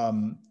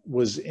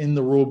was in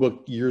the rule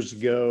book years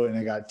ago and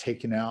it got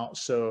taken out.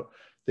 So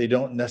they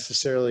don't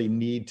necessarily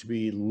need to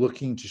be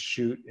looking to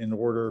shoot in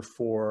order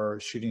for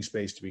shooting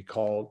space to be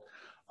called.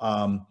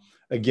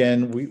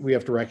 Again, we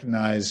have to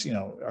recognize, you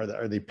know,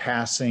 are they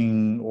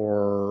passing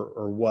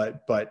or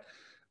what? But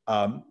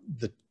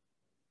the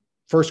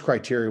first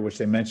criteria, which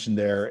they mentioned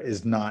there,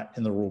 is not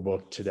in the rule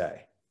book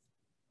today.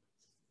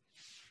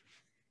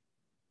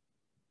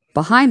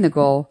 Behind the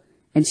goal,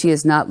 and she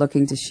is not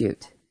looking to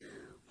shoot.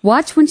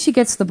 Watch when she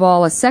gets the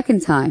ball a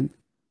second time.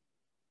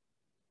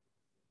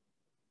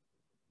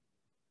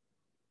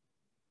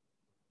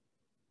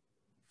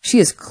 She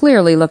is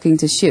clearly looking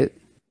to shoot.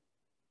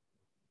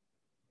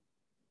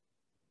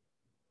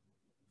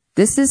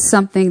 This is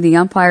something the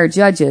umpire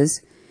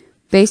judges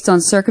based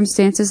on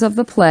circumstances of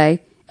the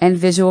play and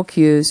visual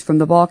cues from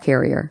the ball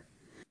carrier.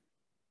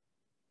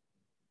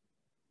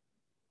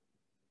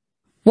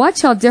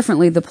 Watch how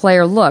differently the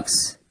player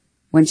looks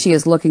when she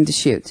is looking to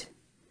shoot.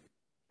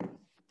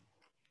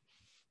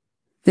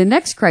 The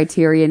next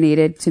criteria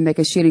needed to make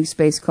a shooting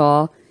space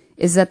call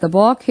is that the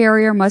ball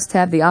carrier must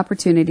have the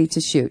opportunity to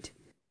shoot.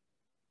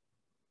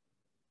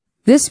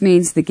 This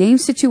means the game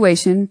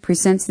situation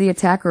presents the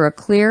attacker a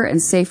clear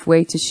and safe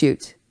way to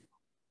shoot.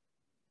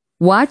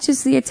 Watch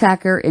as the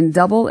attacker in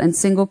double and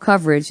single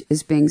coverage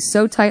is being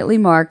so tightly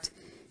marked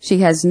she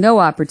has no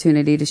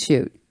opportunity to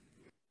shoot.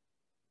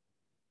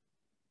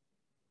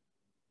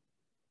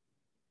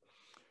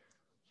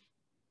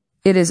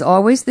 It is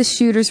always the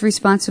shooter's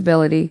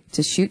responsibility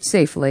to shoot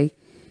safely.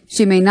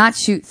 She may not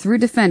shoot through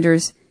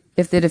defenders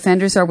if the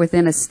defenders are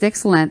within a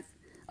stick's length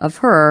of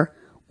her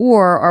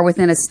or are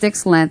within a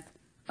stick's length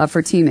of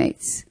her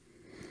teammates.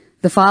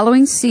 The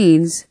following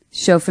scenes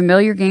show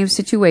familiar game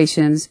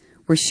situations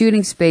where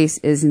shooting space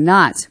is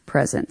not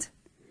present.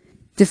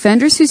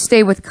 Defenders who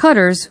stay with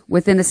cutters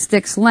within a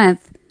stick's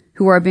length,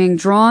 who are being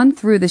drawn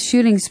through the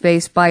shooting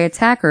space by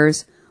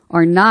attackers,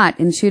 are not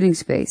in shooting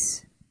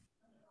space.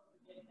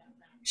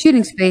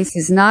 Shooting space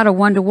is not a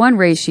 1-to-1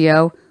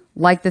 ratio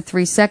like the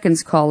 3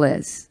 seconds call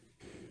is.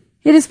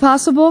 It is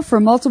possible for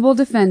multiple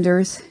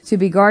defenders to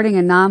be guarding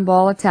a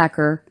non-ball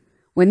attacker.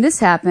 When this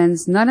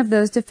happens, none of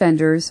those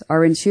defenders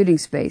are in shooting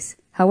space.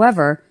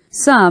 However,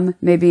 some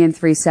may be in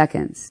 3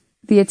 seconds.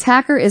 The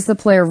attacker is the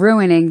player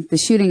ruining the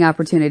shooting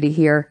opportunity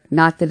here,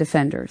 not the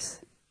defenders.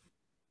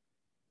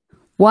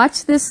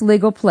 Watch this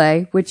legal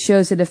play, which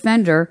shows a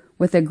defender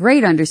with a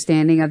great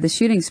understanding of the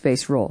shooting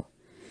space rule.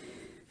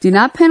 Do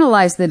not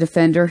penalize the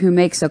defender who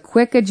makes a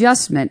quick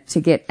adjustment to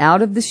get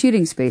out of the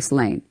shooting space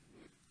lane.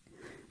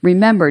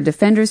 Remember,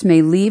 defenders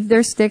may leave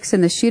their sticks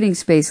in the shooting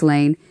space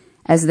lane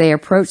as they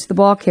approach the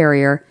ball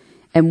carrier,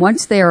 and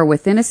once they are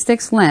within a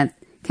stick's length,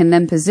 can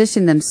then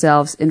position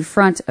themselves in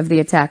front of the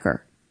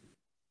attacker.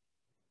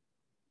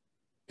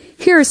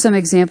 Here are some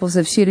examples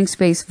of shooting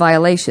space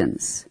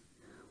violations.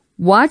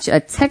 Watch a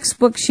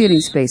textbook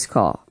shooting space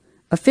call.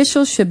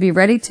 Officials should be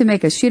ready to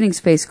make a shooting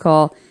space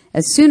call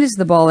as soon as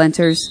the ball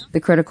enters the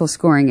critical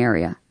scoring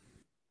area.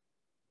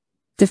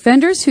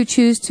 Defenders who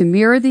choose to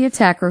mirror the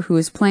attacker who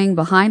is playing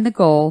behind the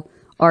goal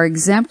are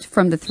exempt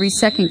from the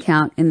 3-second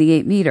count in the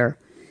 8-meter.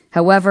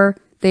 However,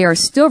 they are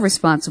still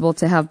responsible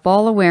to have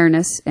ball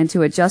awareness and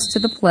to adjust to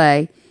the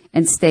play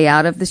and stay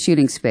out of the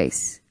shooting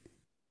space.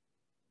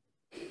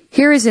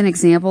 Here is an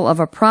example of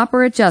a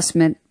proper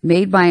adjustment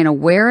made by an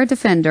aware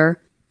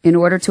defender in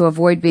order to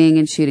avoid being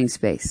in shooting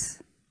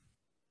space.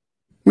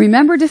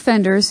 Remember,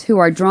 defenders who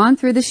are drawn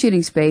through the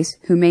shooting space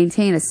who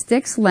maintain a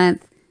stick's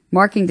length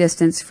marking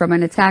distance from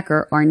an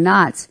attacker are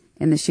not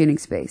in the shooting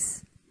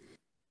space.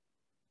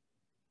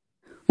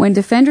 When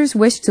defenders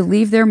wish to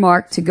leave their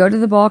mark to go to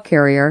the ball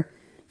carrier,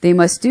 they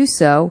must do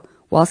so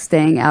while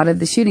staying out of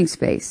the shooting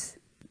space.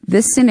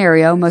 This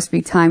scenario must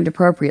be timed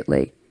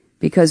appropriately,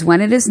 because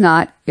when it is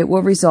not, it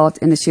will result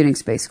in a shooting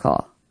space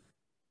call.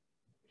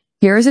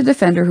 Here is a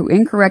defender who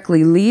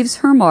incorrectly leaves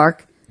her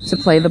mark to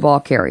play the ball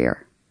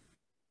carrier.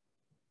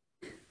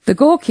 The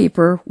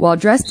goalkeeper, while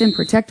dressed in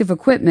protective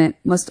equipment,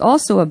 must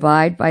also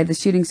abide by the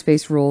shooting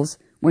space rules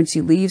when she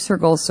leaves her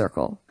goal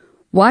circle.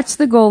 Watch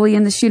the goalie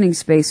in the shooting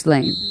space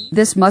lane.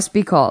 This must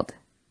be called.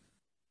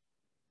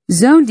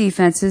 Zone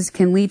defenses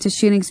can lead to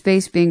shooting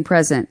space being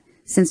present,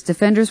 since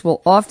defenders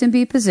will often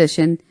be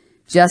positioned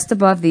just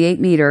above the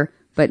 8-meter,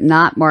 but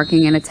not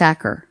marking an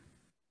attacker.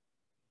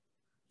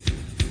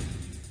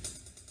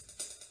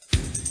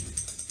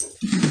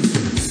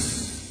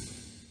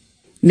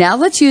 Now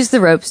let's use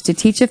the ropes to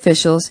teach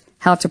officials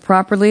how to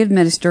properly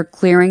administer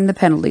clearing the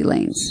penalty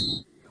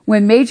lanes.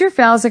 When major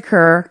fouls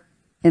occur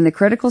in the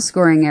critical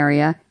scoring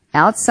area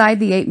outside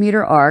the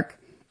 8-meter arc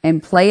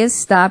and play is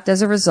stopped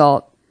as a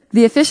result,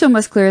 the official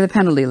must clear the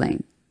penalty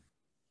lane.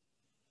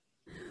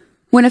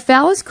 When a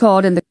foul is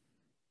called in the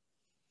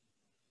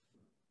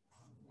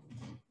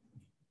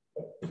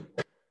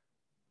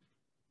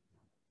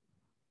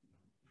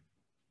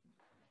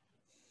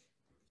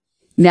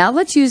Now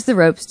let's use the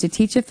ropes to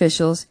teach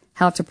officials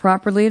how to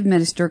properly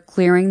administer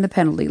clearing the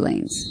penalty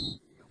lanes.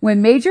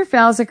 When major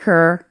fouls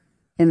occur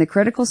in the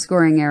critical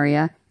scoring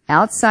area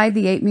outside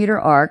the 8-meter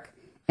arc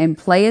and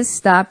play is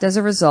stopped as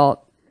a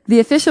result, the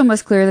official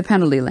must clear the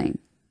penalty lane.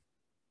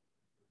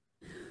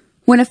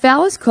 When a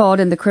foul is called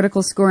in the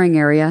critical scoring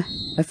area,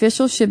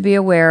 officials should be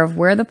aware of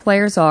where the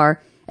players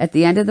are at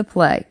the end of the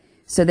play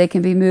so they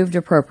can be moved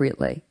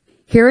appropriately.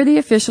 Here are the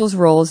officials'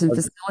 roles in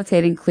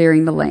facilitating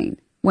clearing the lane.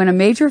 When a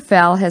major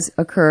foul has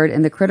occurred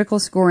in the critical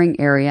scoring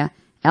area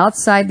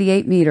outside the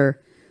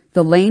 8-meter,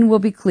 the lane will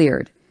be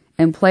cleared,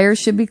 and players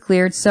should be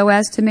cleared so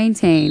as to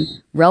maintain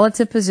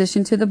relative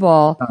position to the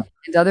ball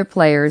and other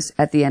players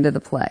at the end of the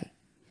play.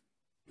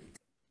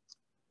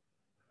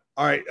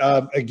 All right.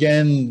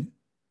 Again,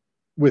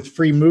 with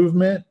free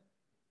movement,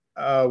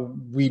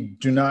 we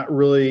do not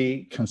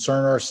really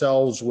concern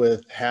ourselves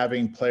with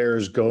having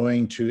players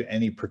going to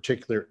any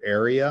particular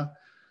area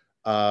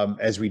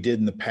as we did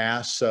in the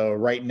past. So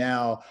right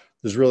now,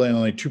 there's really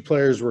only 2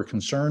 players we're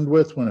concerned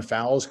with when a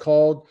foul is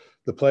called.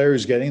 The player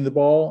who's getting the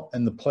ball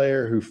and the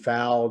player who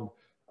fouled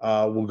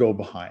will go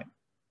behind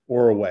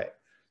or away.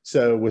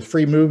 So with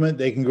free movement,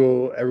 they can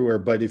go everywhere.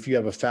 But if you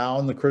have a foul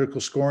in the critical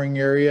scoring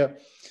area,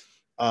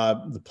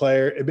 the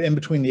player in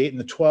between the 8 and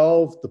the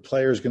 12, the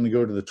player is going to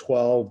go to the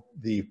 12.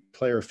 The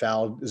player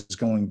fouled is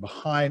going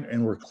behind,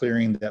 and we're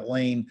clearing that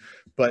lane.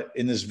 But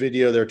in this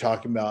video, they're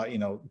talking about,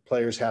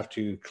 players have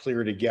to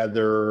clear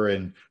together,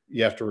 and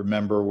you have to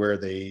remember where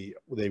they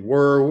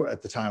were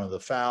at the time of the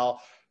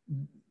foul.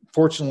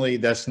 Fortunately,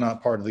 that's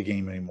not part of the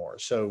game anymore.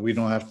 So we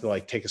don't have to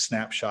take a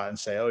snapshot and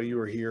say, oh, you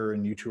were here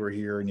and you 2 are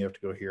here and you have to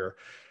go here.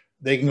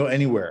 They can go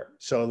anywhere.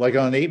 So like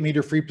on an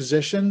 8-meter free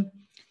position,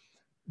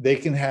 they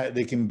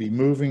can be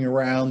moving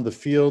around the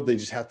field. They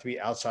just have to be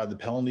outside the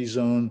penalty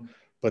zone.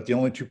 But the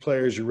only 2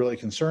 players you're really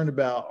concerned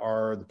about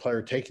are the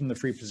player taking the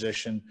free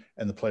position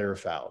and the player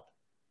fouled.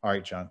 All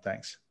right, John,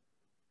 thanks.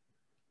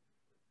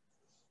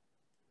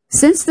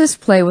 Since this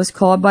play was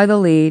called by the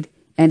lead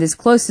and is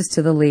closest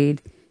to the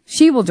lead,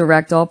 she will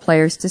direct all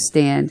players to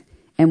stand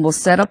and will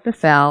set up the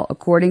foul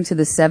according to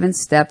the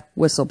 7-step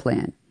whistle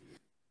plan.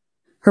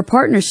 Her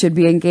partner should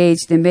be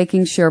engaged in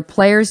making sure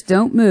players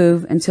don't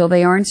move until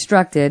they are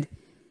instructed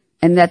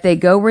and that they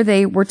go where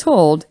they were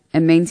told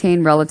and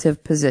maintain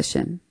relative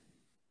position.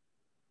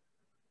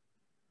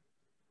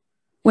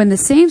 When the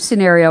same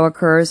scenario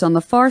occurs on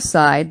the far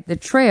side, the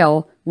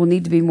trail will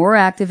need to be more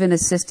active in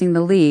assisting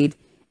the lead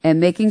and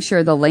making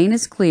sure the lane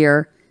is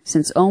clear,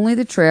 since only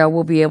the trail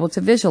will be able to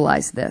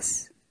visualize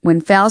this. When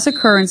fouls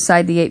occur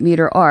inside the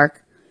 8-meter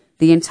arc,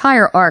 the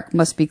entire arc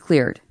must be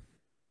cleared.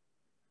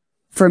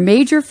 For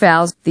major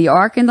fouls, the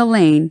arc in the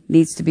lane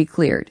needs to be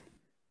cleared.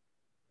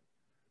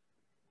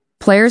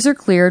 Players are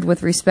cleared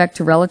with respect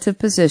to relative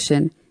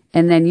position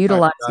and then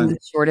utilizing the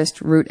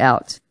shortest route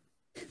out.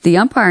 The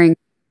umpiring.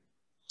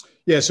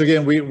 Yeah, so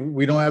again,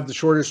 we don't have the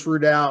shortest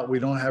route out. We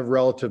don't have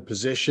relative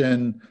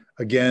position.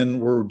 Again,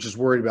 we're just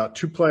worried about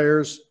 2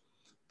 players.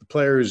 The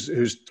player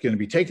who's going to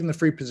be taking the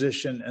free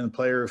position and the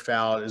player who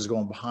fouled is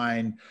going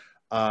behind.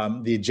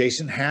 The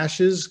adjacent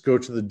hashes go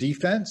to the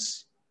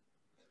defense.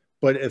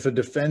 But if a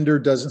defender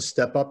doesn't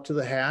step up to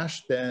the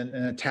hash, then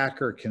an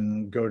attacker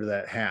can go to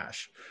that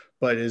hash.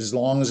 But as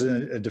long as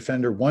a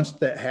defender wants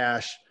that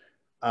hash,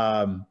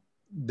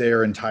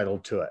 they're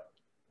entitled to it.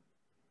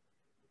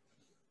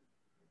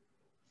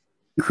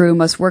 Crew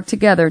must work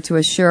together to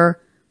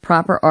assure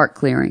proper arc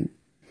clearing.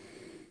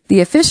 The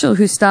official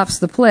who stops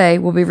the play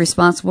will be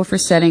responsible for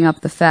setting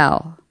up the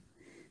foul.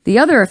 The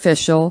other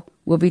official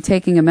will be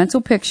taking a mental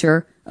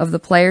picture of the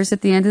players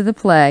at the end of the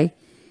play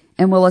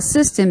and will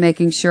assist in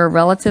making sure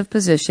relative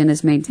position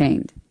is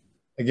maintained.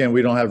 Again,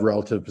 we don't have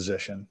relative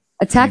position.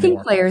 Attacking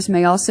players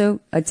may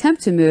also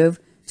attempt to move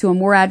to a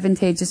more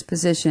advantageous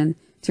position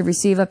to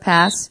receive a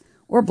pass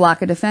or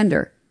block a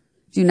defender.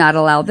 Do not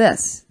allow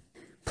this.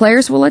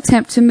 Players will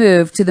attempt to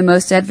move to the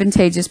most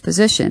advantageous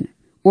position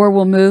or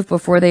will move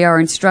before they are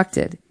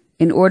instructed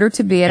in order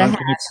to be at a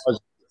hash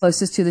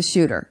closest to the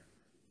shooter.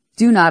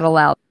 Do not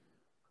allow.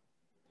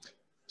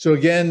 So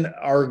again,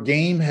 our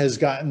game has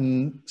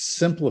gotten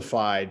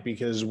simplified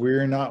because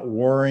we're not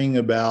worrying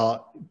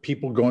about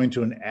people going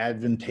to an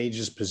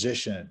advantageous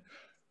position.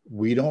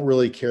 We don't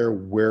really care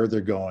where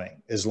they're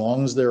going. As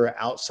long as they're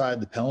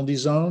outside the penalty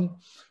zone,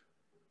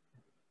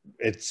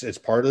 it's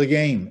part of the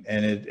game.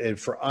 And it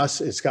for us,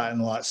 it's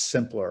gotten a lot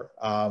simpler.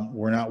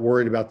 We're not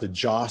worried about the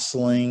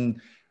jostling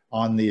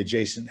on the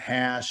adjacent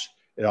hash.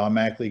 It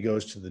automatically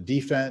goes to the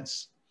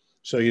defense.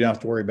 So you don't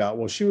have to worry about,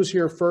 well, she was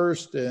here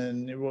first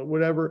and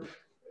whatever.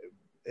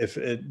 If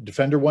a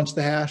defender wants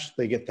the hash,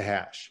 they get the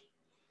hash.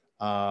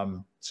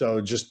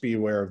 So just be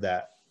aware of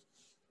that.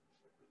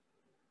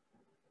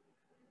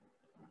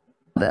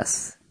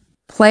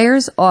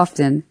 Players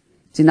often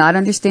do not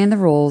understand the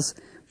rules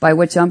by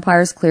which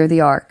umpires clear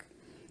the arc.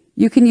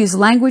 You can use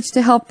language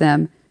to help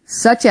them,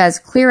 such as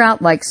clear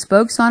out like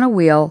spokes on a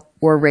wheel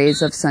or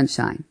rays of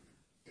sunshine.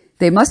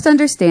 They must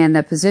understand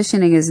that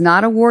positioning is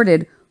not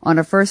awarded on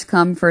a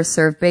first-come,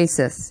 first-served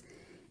basis.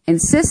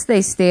 Insist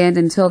they stand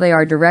until they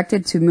are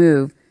directed to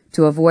move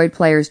to avoid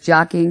players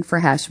jockeying for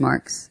hash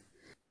marks.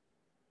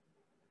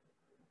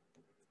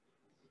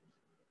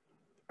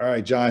 All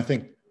right, John, I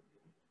think,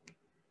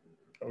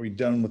 are we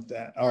done with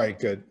that? All right,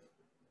 good.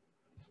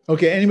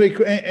 Okay, anybody,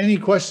 any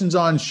questions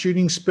on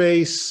shooting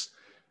space?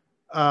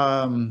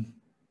 The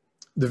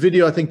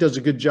video, I think, does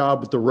a good job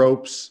with the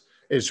ropes.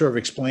 It sort of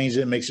explains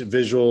it, makes it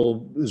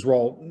visual, as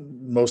well.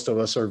 Most of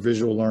us are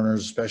visual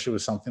learners, especially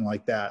with something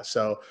like that.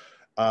 So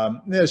yeah,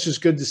 it's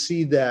just good to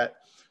see that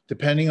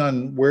depending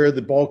on where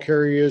the ball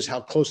carrier is, how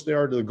close they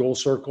are to the goal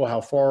circle,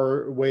 how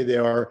far away they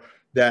are,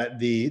 that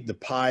the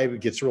pie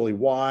gets really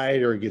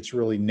wide or it gets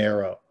really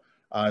narrow.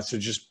 So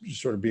just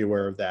sort of be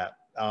aware of that.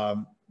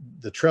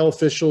 The trail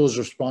official is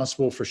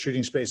responsible for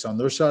shooting space on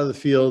their side of the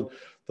field.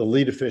 The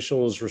lead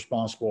official is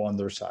responsible on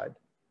their side.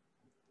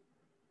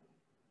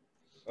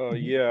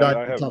 Yeah,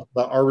 I have talk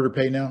about arbiter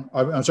pay now.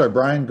 I'm sorry,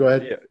 Brian, go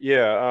ahead.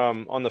 Yeah.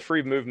 On the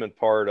free movement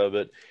part of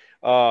it,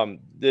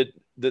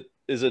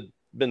 is it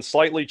been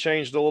slightly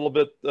changed a little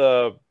bit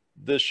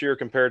this year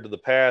compared to the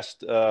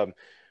past?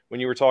 When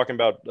you were talking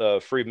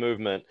about free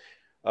movement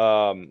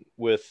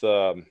with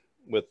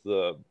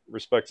the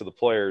respect to the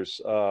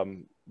players,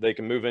 they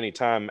can move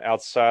anytime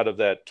outside of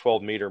that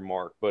 12-meter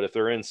mark. But if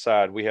they're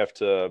inside, we have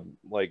to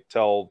like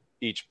tell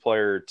each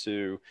player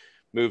to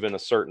move in a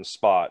certain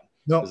spot.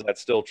 No. Is that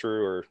still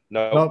true or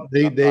no? No,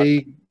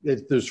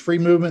 if there's free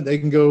movement, they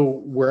can go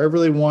wherever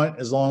they want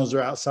as long as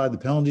they're outside the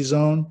penalty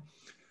zone.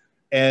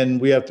 And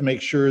we have to make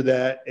sure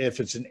that if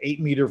it's an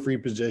 8-meter free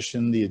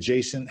position, the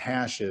adjacent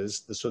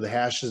hashes, so the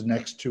hashes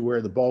next to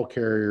where the ball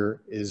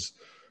carrier is,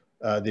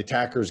 the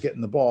attacker is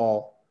getting the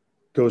ball,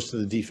 goes to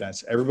the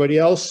defense. Everybody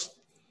else,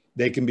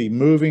 they can be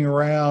moving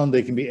around.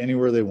 They can be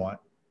anywhere they want.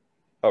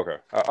 Okay.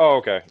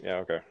 Okay. Yeah.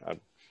 Okay.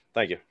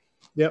 Thank you.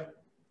 Yep.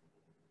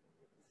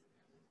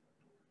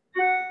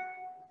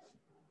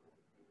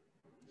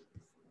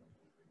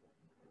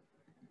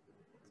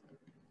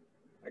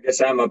 I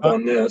guess I'm up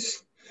on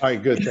this. All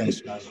right, good.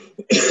 Thanks, Josh.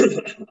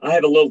 I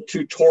have a little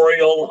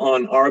tutorial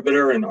on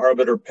Arbiter and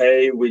Arbiter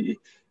Pay.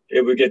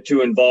 It would get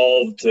too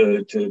involved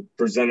to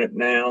present it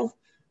now.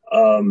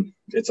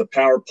 It's a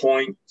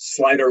PowerPoint,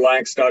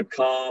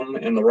 sliderlax.com.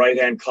 In the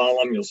right-hand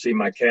column, you'll see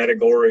my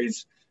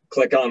categories.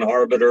 Click on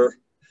Arbiter,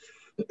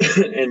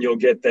 and you'll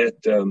get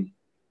that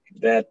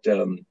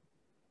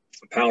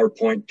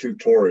PowerPoint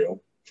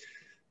tutorial.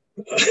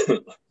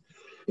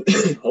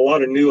 A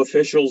lot of new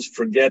officials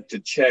forget to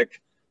check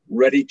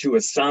ready to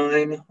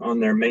assign on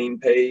their main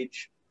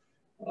page.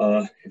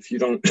 If you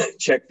don't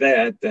check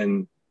that,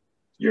 then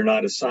you're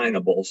not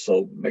assignable.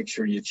 So make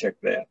sure you check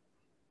that.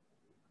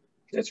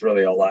 That's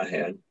really all I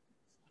had.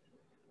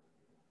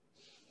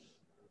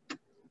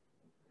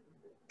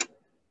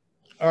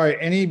 All right.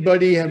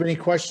 Anybody have any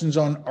questions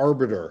on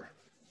Arbiter?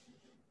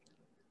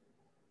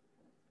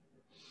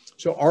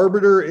 So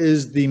Arbiter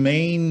is the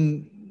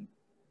main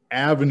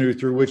avenue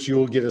through which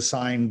you'll get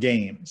assigned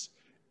games.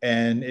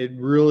 And it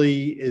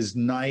really is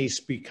nice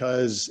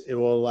because it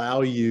will allow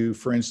you,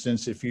 for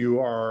instance, if you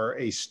are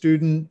a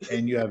student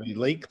and you have a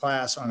late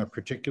class on a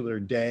particular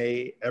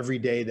day, every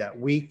day that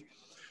week,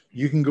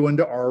 you can go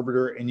into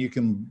Arbiter and you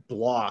can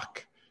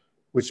block,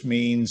 which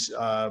means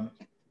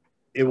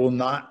it will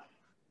not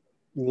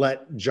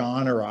let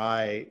John or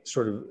I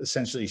sort of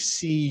essentially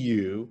see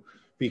you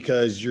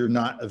because you're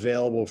not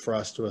available for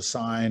us to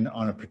assign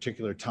on a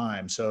particular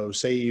time. So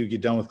say you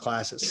get done with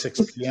class at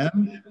 6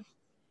 p.m.,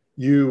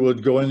 you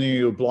would go in and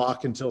you would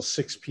block until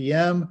 6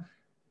 p.m.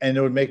 and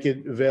it would make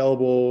it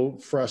available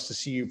for us to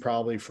see you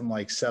probably from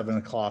like 7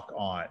 o'clock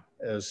on.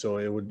 So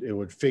it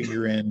would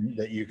figure in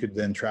that you could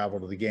then travel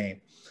to the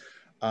game.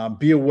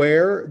 Be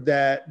aware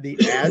that the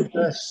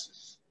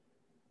address,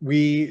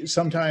 we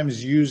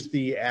sometimes use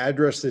the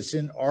address that's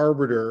in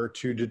Arbiter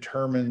to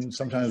determine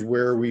sometimes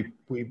where we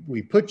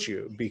put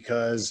you,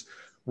 because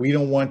we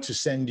don't want to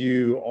send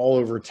you all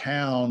over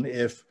town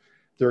if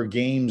there are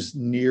games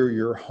near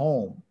your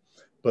home.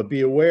 But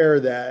be aware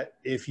that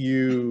if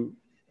you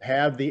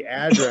have the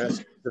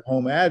address, the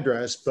home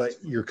address, but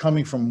you're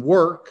coming from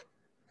work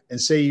and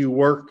say you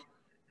work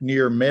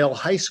near Male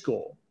High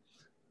School,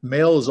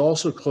 Male is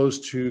also close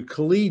to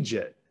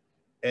Collegiate,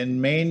 and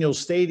Manual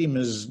Stadium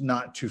is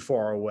not too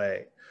far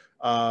away.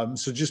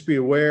 So just be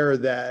aware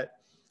that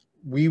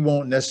we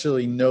won't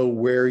necessarily know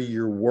where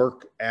your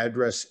work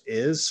address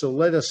is. So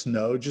let us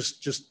know,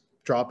 just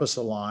drop us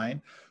a line.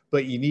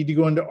 But you need to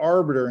go into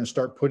Arbiter and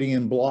start putting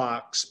in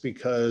blocks,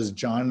 because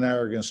John and I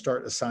are going to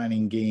start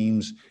assigning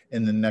games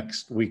in the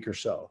next week or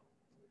so.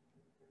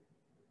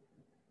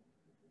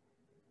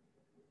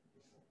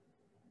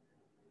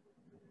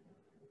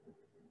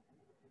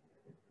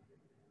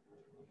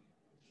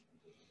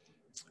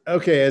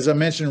 Okay, as I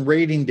mentioned,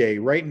 rating day.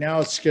 Right now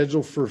it's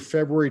scheduled for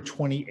February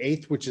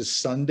 28th, which is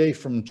Sunday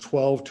from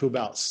 12 to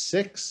about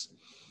 6.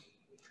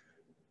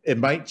 It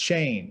might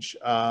change,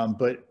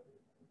 but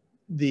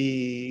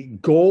the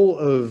goal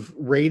of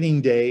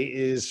rating day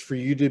is for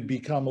you to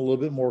become a little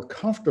bit more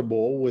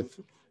comfortable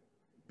with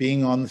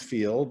being on the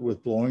field,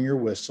 with blowing your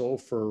whistle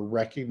for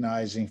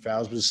recognizing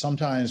fouls, because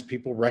sometimes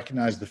people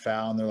recognize the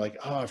foul and they're like,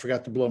 oh, I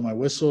forgot to blow my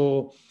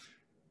whistle.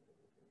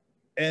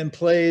 And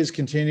plays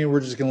continue. We're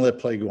just going to let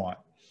play go on.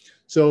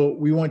 So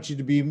we want you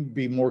to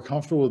be more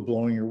comfortable with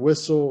blowing your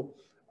whistle,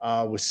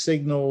 with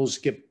signals.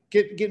 Get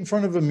in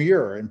front of a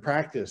mirror and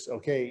practice.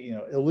 Okay,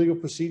 illegal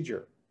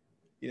procedure,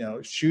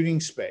 shooting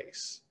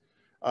space,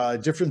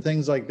 different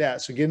things like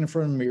that. So get in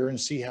front of a mirror and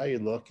see how you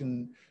look.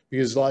 And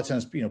because a lot of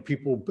times,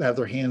 people have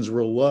their hands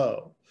real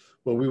low.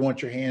 Well, we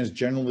want your hands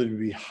generally to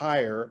be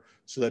higher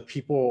so that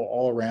people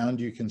all around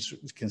you can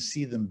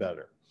see them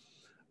better.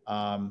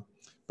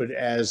 But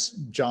as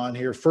John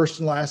here, first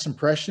and last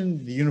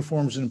impression, the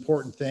uniform is an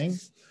important thing.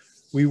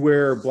 We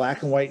wear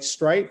black and white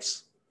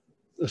stripes.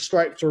 The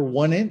stripes are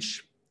 1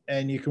 inch,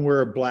 and you can wear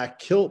a black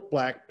kilt,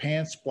 black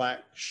pants,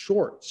 black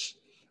shorts.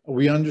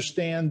 We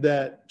understand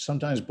that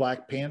sometimes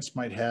black pants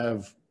might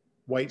have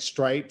white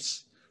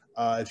stripes.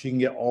 If you can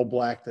get all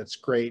black, that's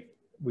great.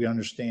 We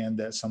understand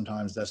that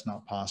sometimes that's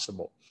not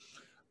possible.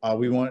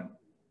 We want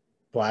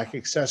black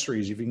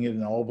accessories. If you can get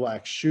an all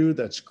black shoe,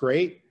 that's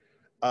great.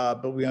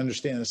 But we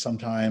understand that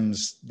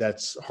sometimes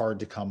that's hard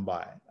to come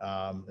by.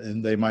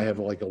 And they might have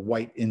like a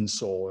white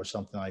insole or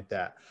something like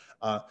that.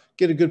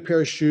 Get a good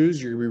pair of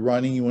shoes. You're going to be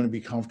running. You want to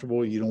be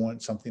comfortable. You don't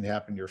want something to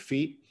happen to your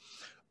feet.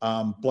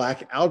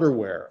 Black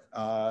outerwear.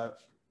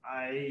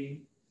 I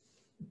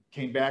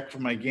came back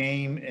from my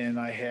game and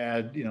I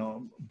had,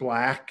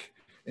 black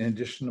in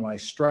addition to my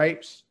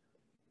stripes.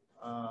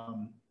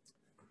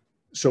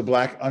 So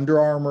black Under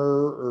Armour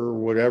or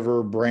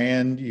whatever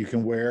brand you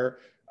can wear.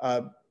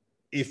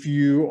 If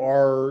you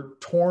are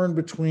torn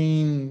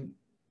between,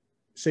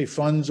 say,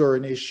 funds are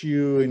an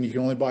issue and you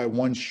can only buy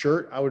one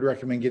shirt, I would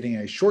recommend getting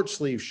a short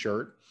sleeve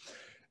shirt.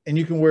 And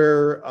you can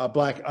wear a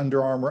black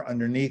Under Armour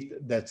underneath.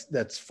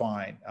 That's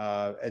fine.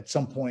 At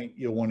some point,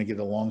 you'll want to get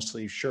a long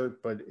sleeve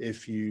shirt, but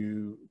if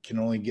you can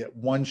only get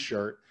one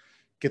shirt,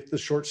 get the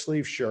short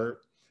sleeve shirt,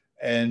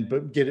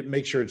 but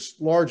make sure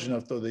it's large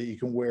enough though that you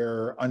can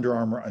wear Under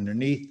Armour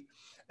underneath.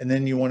 And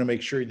then you want to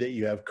make sure that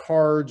you have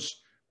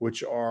cards,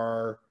 which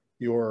are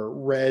your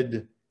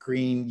red,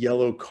 green,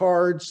 yellow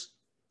cards,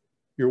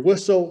 your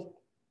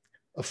whistle,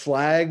 a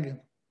flag,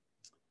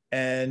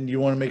 and you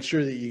want to make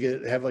sure that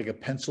you have like a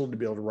pencil to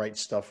be able to write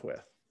stuff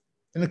with,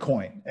 and a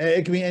coin.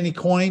 It can be any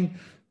coin,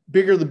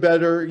 bigger the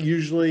better,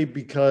 usually,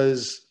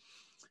 because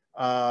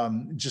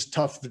just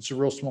tough if it's a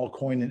real small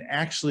coin. And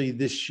actually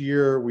this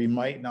year we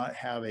might not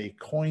have a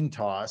coin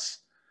toss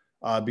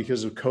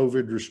because of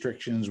COVID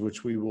restrictions,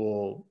 which we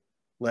will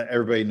let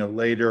everybody know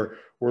later.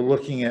 We're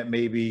looking at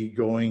maybe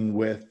going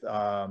with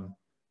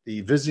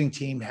the visiting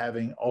team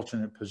having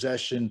alternate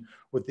possession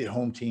with the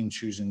home team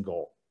choosing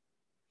goal.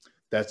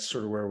 That's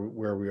sort of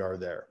where we are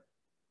there.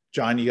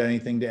 John, you got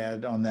anything to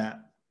add on that?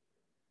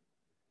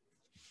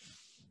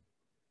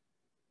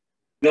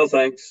 No,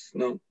 thanks.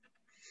 No.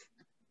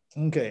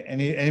 Okay.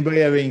 Anybody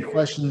have any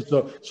questions?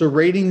 So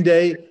rating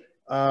day,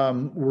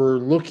 we're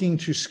looking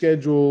to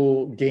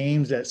schedule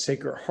games at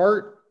Sacred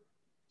Heart.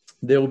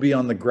 They will be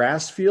on the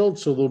grass field,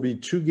 so there'll be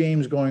 2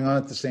 games going on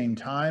at the same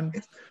time.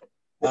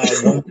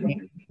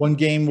 One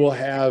game will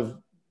have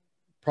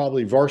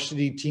probably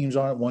varsity teams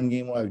on it. One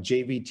game will have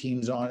JV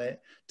teams on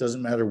it.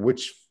 Doesn't matter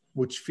which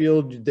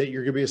field that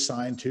you're going to be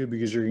assigned to,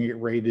 because you're going to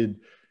get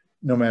rated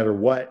no matter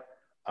what.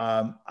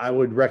 I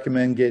would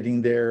recommend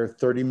getting there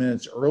 30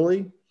 minutes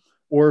early,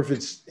 or if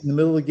it's in the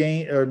middle of the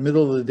game or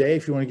middle of the day,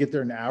 if you want to get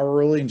there an hour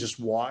early and just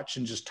watch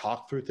and just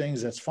talk through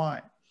things, that's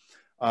fine.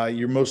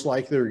 You're most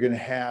likely going to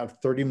have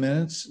 30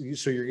 minutes.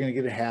 So you're going to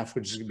get a half,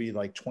 which is going to be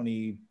like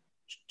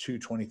 22,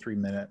 23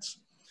 minutes.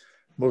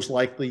 Most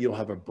likely you'll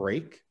have a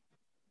break.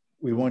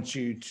 We want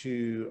you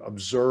to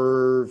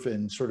observe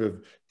and sort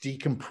of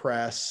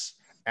decompress,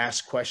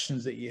 ask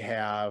questions that you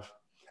have,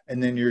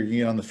 and then you're going to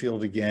get on the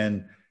field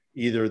again,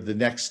 either the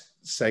next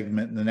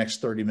segment in the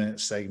next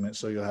 30-minute segment.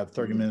 So you'll have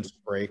 30 minutes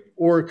break,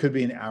 or it could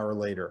be an hour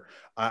later.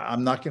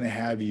 I'm not going to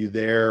have you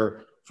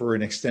there for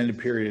an extended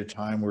period of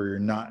time where you're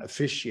not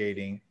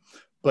officiating,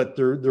 but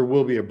there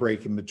will be a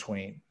break in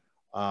between.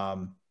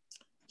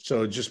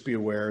 So just be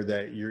aware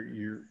that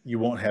you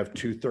won't have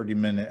 2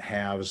 30-minute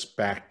halves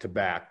back to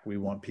back. We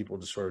want people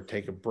to sort of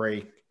take a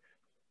break,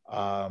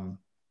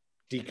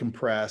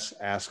 decompress,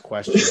 ask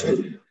questions,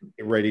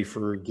 get ready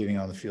for getting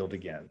on the field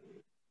again.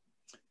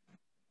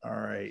 All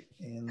right,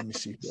 and let me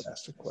see who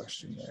asked a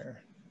question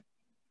there.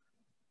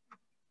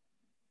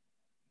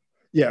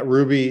 Yeah,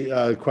 Ruby,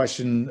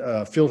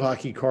 question, field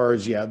hockey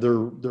cards, yeah,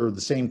 they're the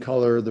same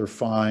color, they're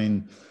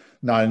fine,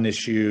 not an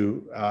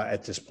issue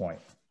at this point.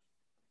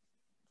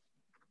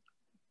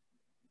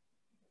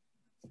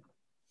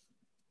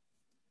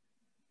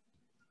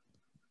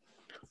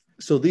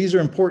 So these are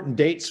important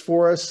dates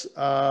for us.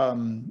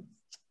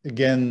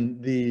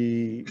 Again,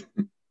 the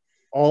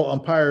All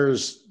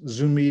Umpires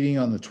Zoom meeting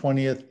on the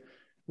 20th,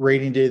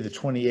 rating day the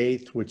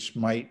 28th, which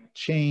might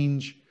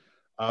change.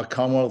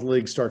 Commonwealth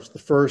League starts the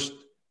 1st.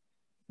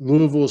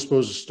 Louisville is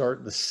supposed to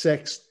start the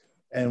 6th,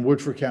 and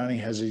Woodford County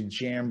has a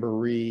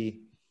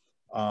jamboree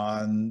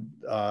on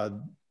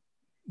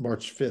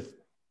March 5th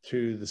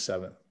to the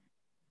 7th.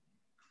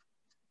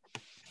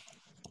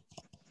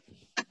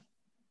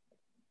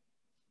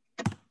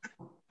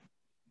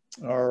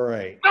 All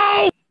right.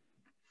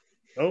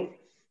 Oh,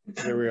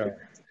 there we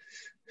are.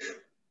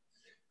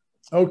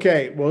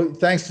 Okay. Well,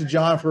 thanks to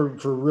John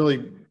for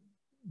really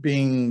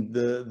being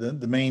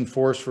the main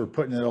force for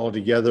putting it all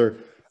together.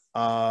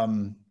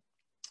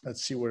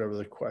 Let's see whatever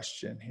the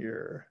question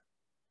here.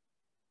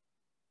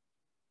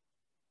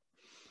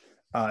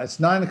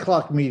 It's 9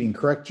 o'clock meeting,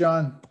 correct,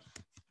 John?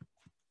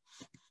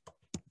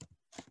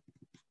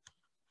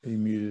 Are you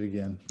muted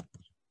again?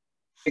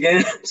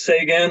 Again? Say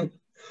again.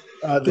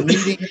 The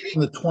meeting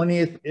on the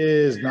 20th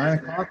is 9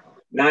 o'clock?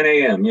 9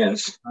 a.m.,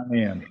 yes. 9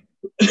 a.m.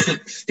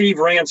 Steve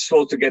Rand's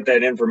supposed to get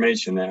that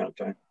information out.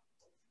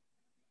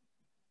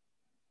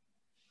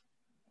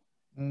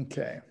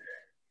 Okay.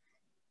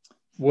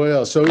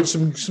 Well, so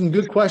some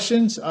good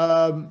questions,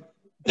 but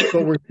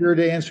we're here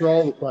to answer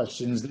all the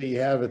questions that you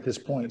have at this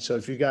point. So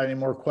if you got any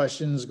more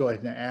questions, go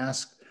ahead and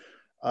ask.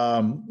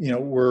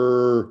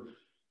 We're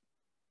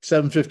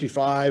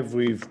 7:55.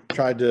 We've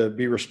tried to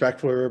be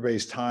respectful of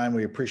everybody's time.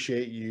 We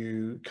appreciate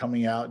you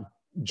coming out.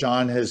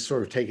 John has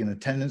sort of taken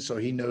attendance, so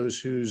he knows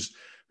who's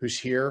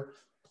here.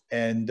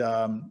 And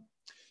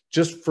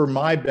just for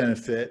my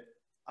benefit,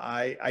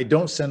 I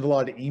don't send a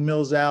lot of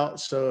emails out.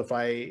 So if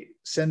I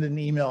send an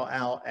email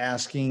out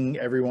asking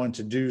everyone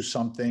to do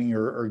something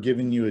or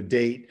giving you a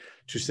date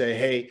to say,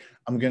 hey,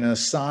 I'm going to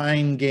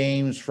assign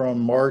games from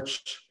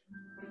March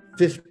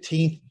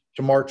 15th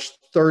to March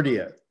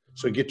 30th.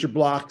 So get your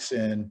blocks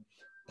in.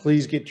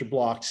 Please get your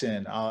blocks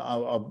in.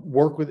 I'll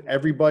work with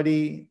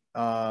everybody.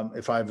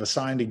 If I've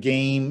assigned a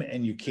game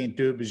and you can't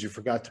do it because you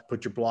forgot to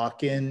put your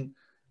block in,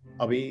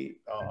 I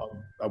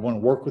want to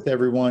work with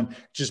everyone.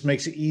 It just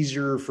makes it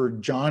easier for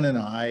John and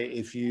I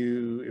if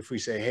we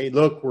say, hey,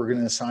 look, we're going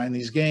to assign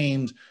these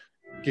games,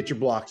 get your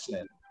blocks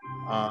in.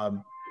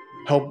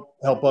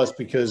 Help us,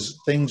 because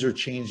things are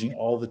changing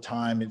all the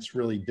time. It's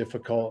really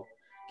difficult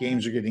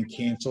games are getting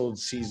canceled,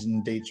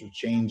 season dates are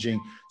changing.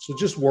 So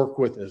just work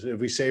with us. If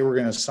we say we're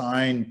going to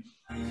assign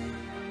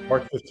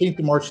March 15th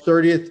to March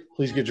 30th,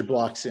 please get your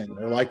blocks in.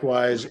 Or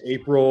likewise,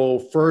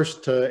 April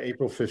 1st to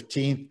April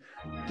 15th,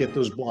 get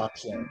those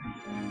blocks in.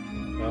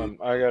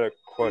 I got a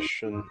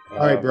question. All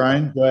right,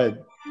 Brian, go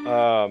ahead.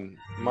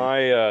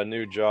 My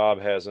new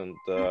job hasn't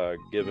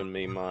given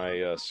me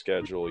my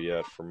schedule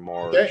yet for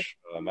March. Okay.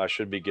 I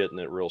should be getting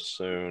it real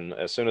soon.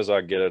 As soon as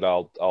I get it,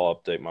 I'll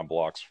update my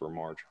blocks for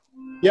March.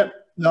 Yep.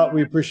 No,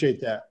 we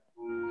appreciate that.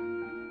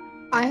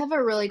 I have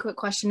a really quick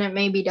question. It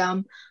may be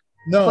dumb.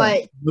 No,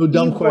 but no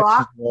dumb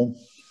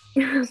questions.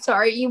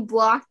 Sorry, you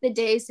block the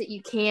days that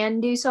you can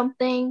do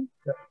something?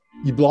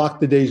 You block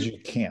the days you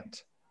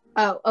can't.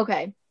 Oh,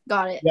 okay.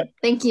 Got it. Yep.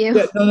 Thank you.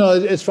 Yeah, no,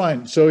 it's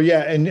fine. So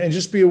yeah, and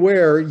just be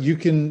aware, you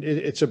can,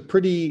 it's a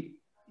pretty,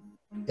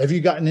 have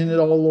you gotten in it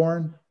all,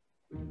 Lauren?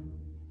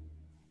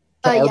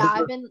 Yeah,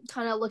 I've been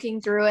kind of looking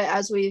through it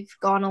as we've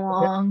gone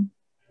along.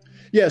 Okay.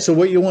 Yeah, so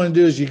what you want to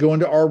do is you go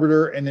into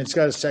Arbiter and it's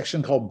got a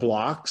section called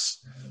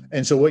blocks.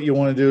 And so what you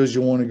want to do is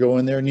you want to go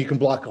in there and you can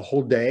block a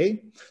whole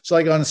day. So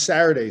like on a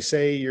Saturday,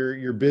 say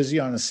you're busy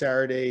on a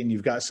Saturday and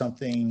you've got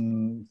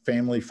something,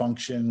 family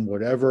function,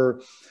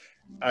 whatever,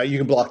 you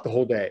can block the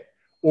whole day.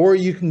 Or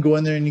you can go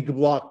in there and you can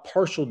block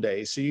partial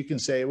days. So you can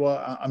say,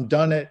 well, I'm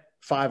done at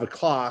 5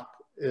 o'clock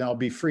and I'll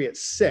be free at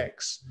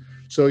 6.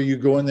 So you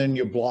go in there and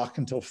you block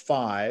until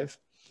 5.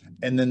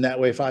 And then that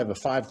way, if I have a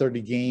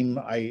 5:30 game,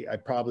 I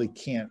probably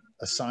can't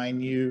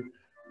assign you.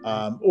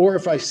 Or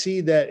if I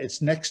see that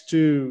it's next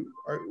to,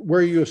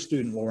 where are you a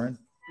student, Lauren?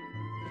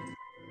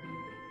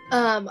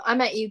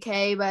 I'm at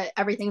UK, but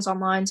everything's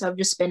online. So I've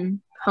just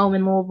been home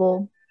in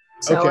Louisville.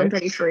 So okay. I'm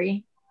pretty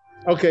free.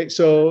 Okay,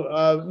 so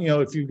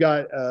if you've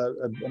got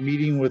a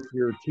meeting with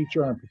your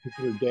teacher on a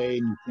particular day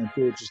and you can't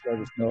do it, just let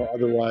us know.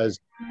 Otherwise,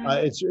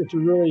 it's a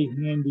really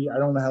handy. I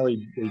don't know how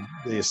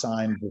they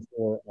assign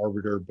before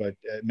Arbiter, but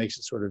it makes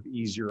it sort of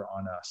easier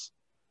on us.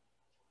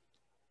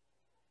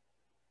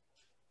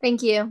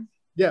 Thank you.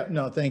 Yeah,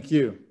 no, thank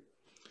you.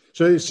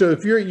 So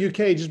if you're at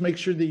UK, just make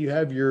sure that you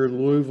have your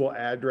Louisville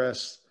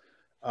address.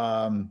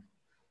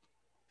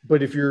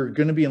 But if you're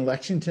going to be in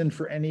Lexington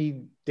for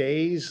any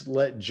days,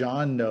 let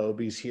John know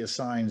because he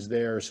assigns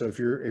there. So if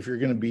you're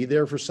going to be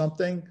there for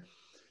something,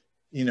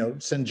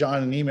 send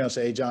John an email,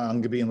 say, hey, John, I'm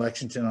going to be in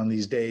Lexington on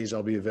these days.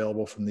 I'll be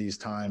available from these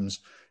times.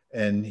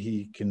 And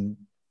he can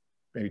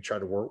maybe try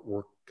to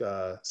work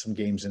some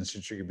games in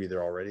since you're going to be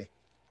there already.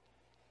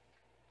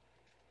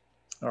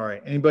 All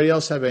right. Anybody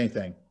else have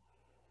anything?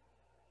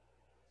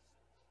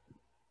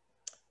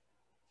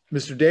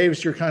 Mr.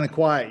 Davis, you're kind of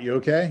quiet. You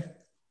okay?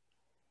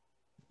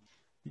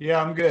 Yeah,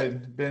 I'm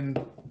good.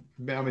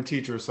 I'm a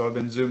teacher, so I've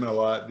been Zooming a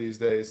lot these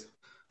days.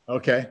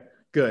 Okay,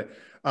 good.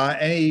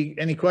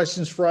 Any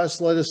questions for us?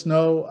 Let us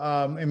know.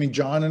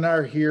 John and I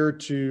are here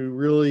to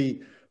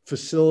really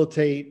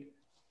facilitate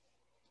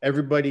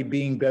everybody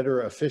being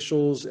better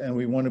officials, and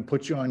we want to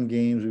put you on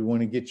games. We want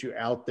to get you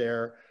out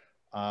there.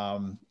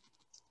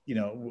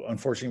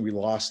 Unfortunately, we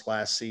lost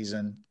last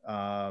season,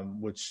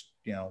 which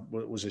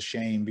was a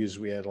shame because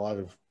we had a lot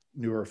of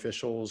newer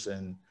officials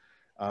and.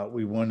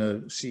 We want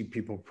to see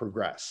people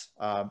progress.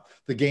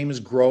 The game is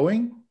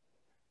growing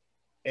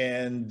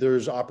and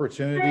there's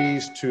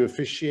opportunities to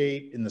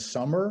officiate in the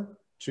summer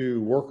to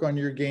work on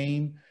your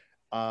game.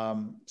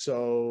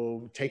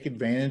 So take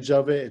advantage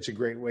of it. It's a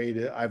great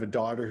way I have a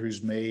daughter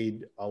who's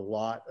made a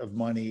lot of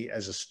money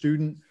as a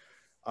student.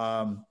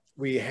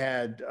 We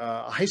had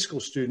a high school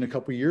student a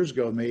couple of years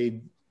ago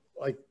made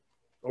like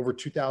over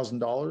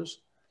 $2,000.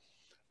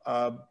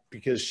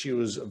 Because she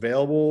was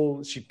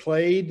available, she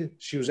played,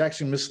 she was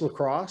actually Miss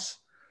Lacrosse.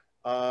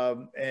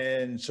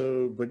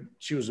 But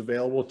she was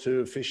available to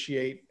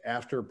officiate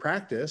after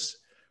practice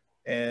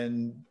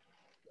and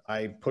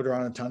I put her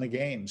on a ton of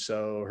games.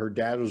 So her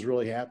dad was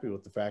really happy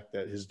with the fact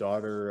that his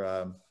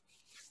daughter,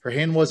 her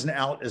hand wasn't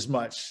out as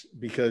much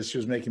because she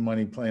was making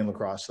money playing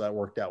lacrosse. So that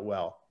worked out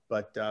well,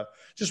 but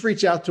just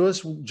reach out to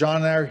us. John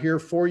and I are here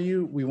for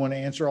you. We want to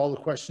answer all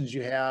the questions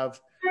you have.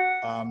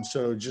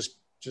 So just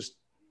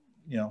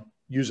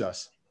use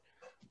us.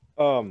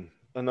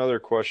 Another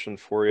question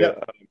for you.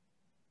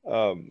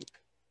 Yep.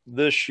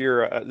 This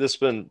year, this has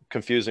been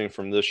confusing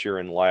from this year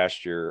and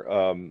last year.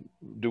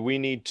 Do we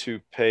need to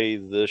pay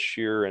this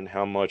year and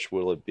how much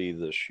will it be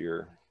this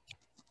year?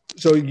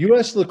 So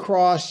US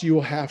Lacrosse, you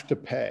will have to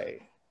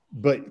pay,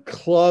 but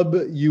club,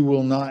 you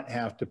will not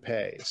have to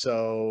pay.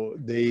 So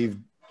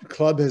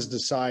club has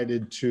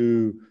decided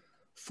to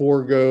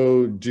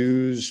forego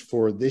dues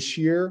for this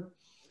year.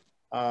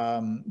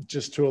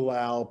 Just to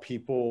allow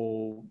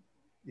people,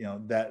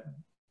 that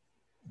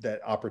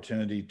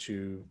opportunity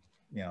to,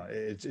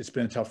 it's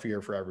been a tough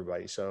year for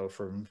everybody. So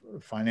from a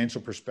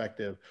financial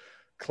perspective,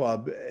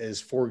 club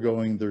is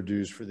foregoing their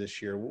dues for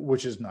this year,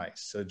 which is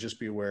nice. So just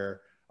be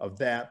aware of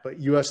that. But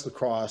US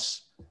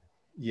Lacrosse,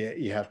 yeah,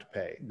 you have to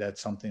pay. That's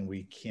something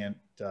we can't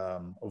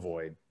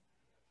avoid.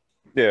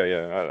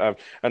 Yeah.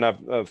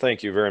 I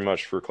thank you very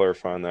much for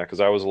clarifying that, because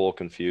I was a little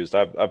confused.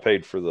 I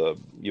paid for the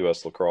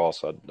U.S.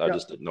 lacrosse. I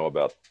just didn't know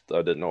about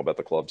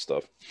the club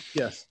stuff.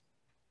 Yes.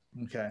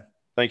 Okay.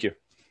 Thank you.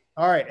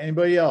 All right.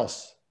 Anybody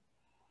else?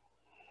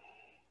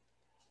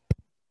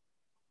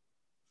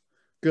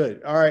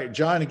 Good. All right,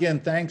 John, again,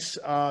 thanks.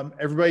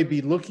 Everybody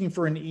be looking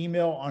for an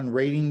email on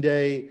rating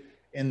day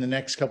in the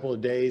next couple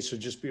of days. So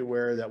just be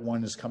aware that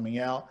one is coming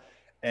out.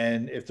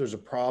 And if there's a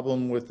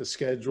problem with the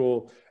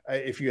schedule,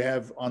 if you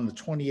have on the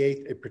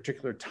 28th, a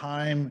particular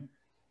time,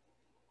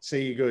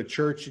 say you go to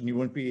church and you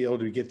wouldn't be able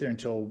to get there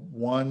until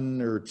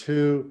 1 or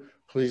 2,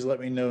 please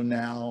let me know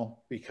now,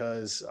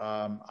 because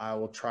I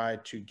will try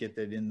to get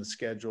that in the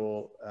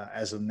schedule.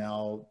 As of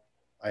now,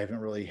 I haven't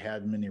really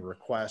had many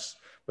requests,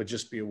 but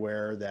just be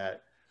aware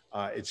that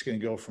it's going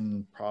to go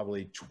from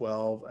probably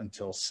 12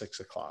 until 6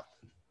 o'clock.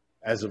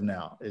 As of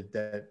now,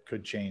 that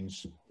could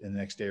change in the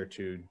next day or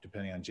two,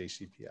 depending on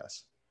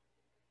JCPS.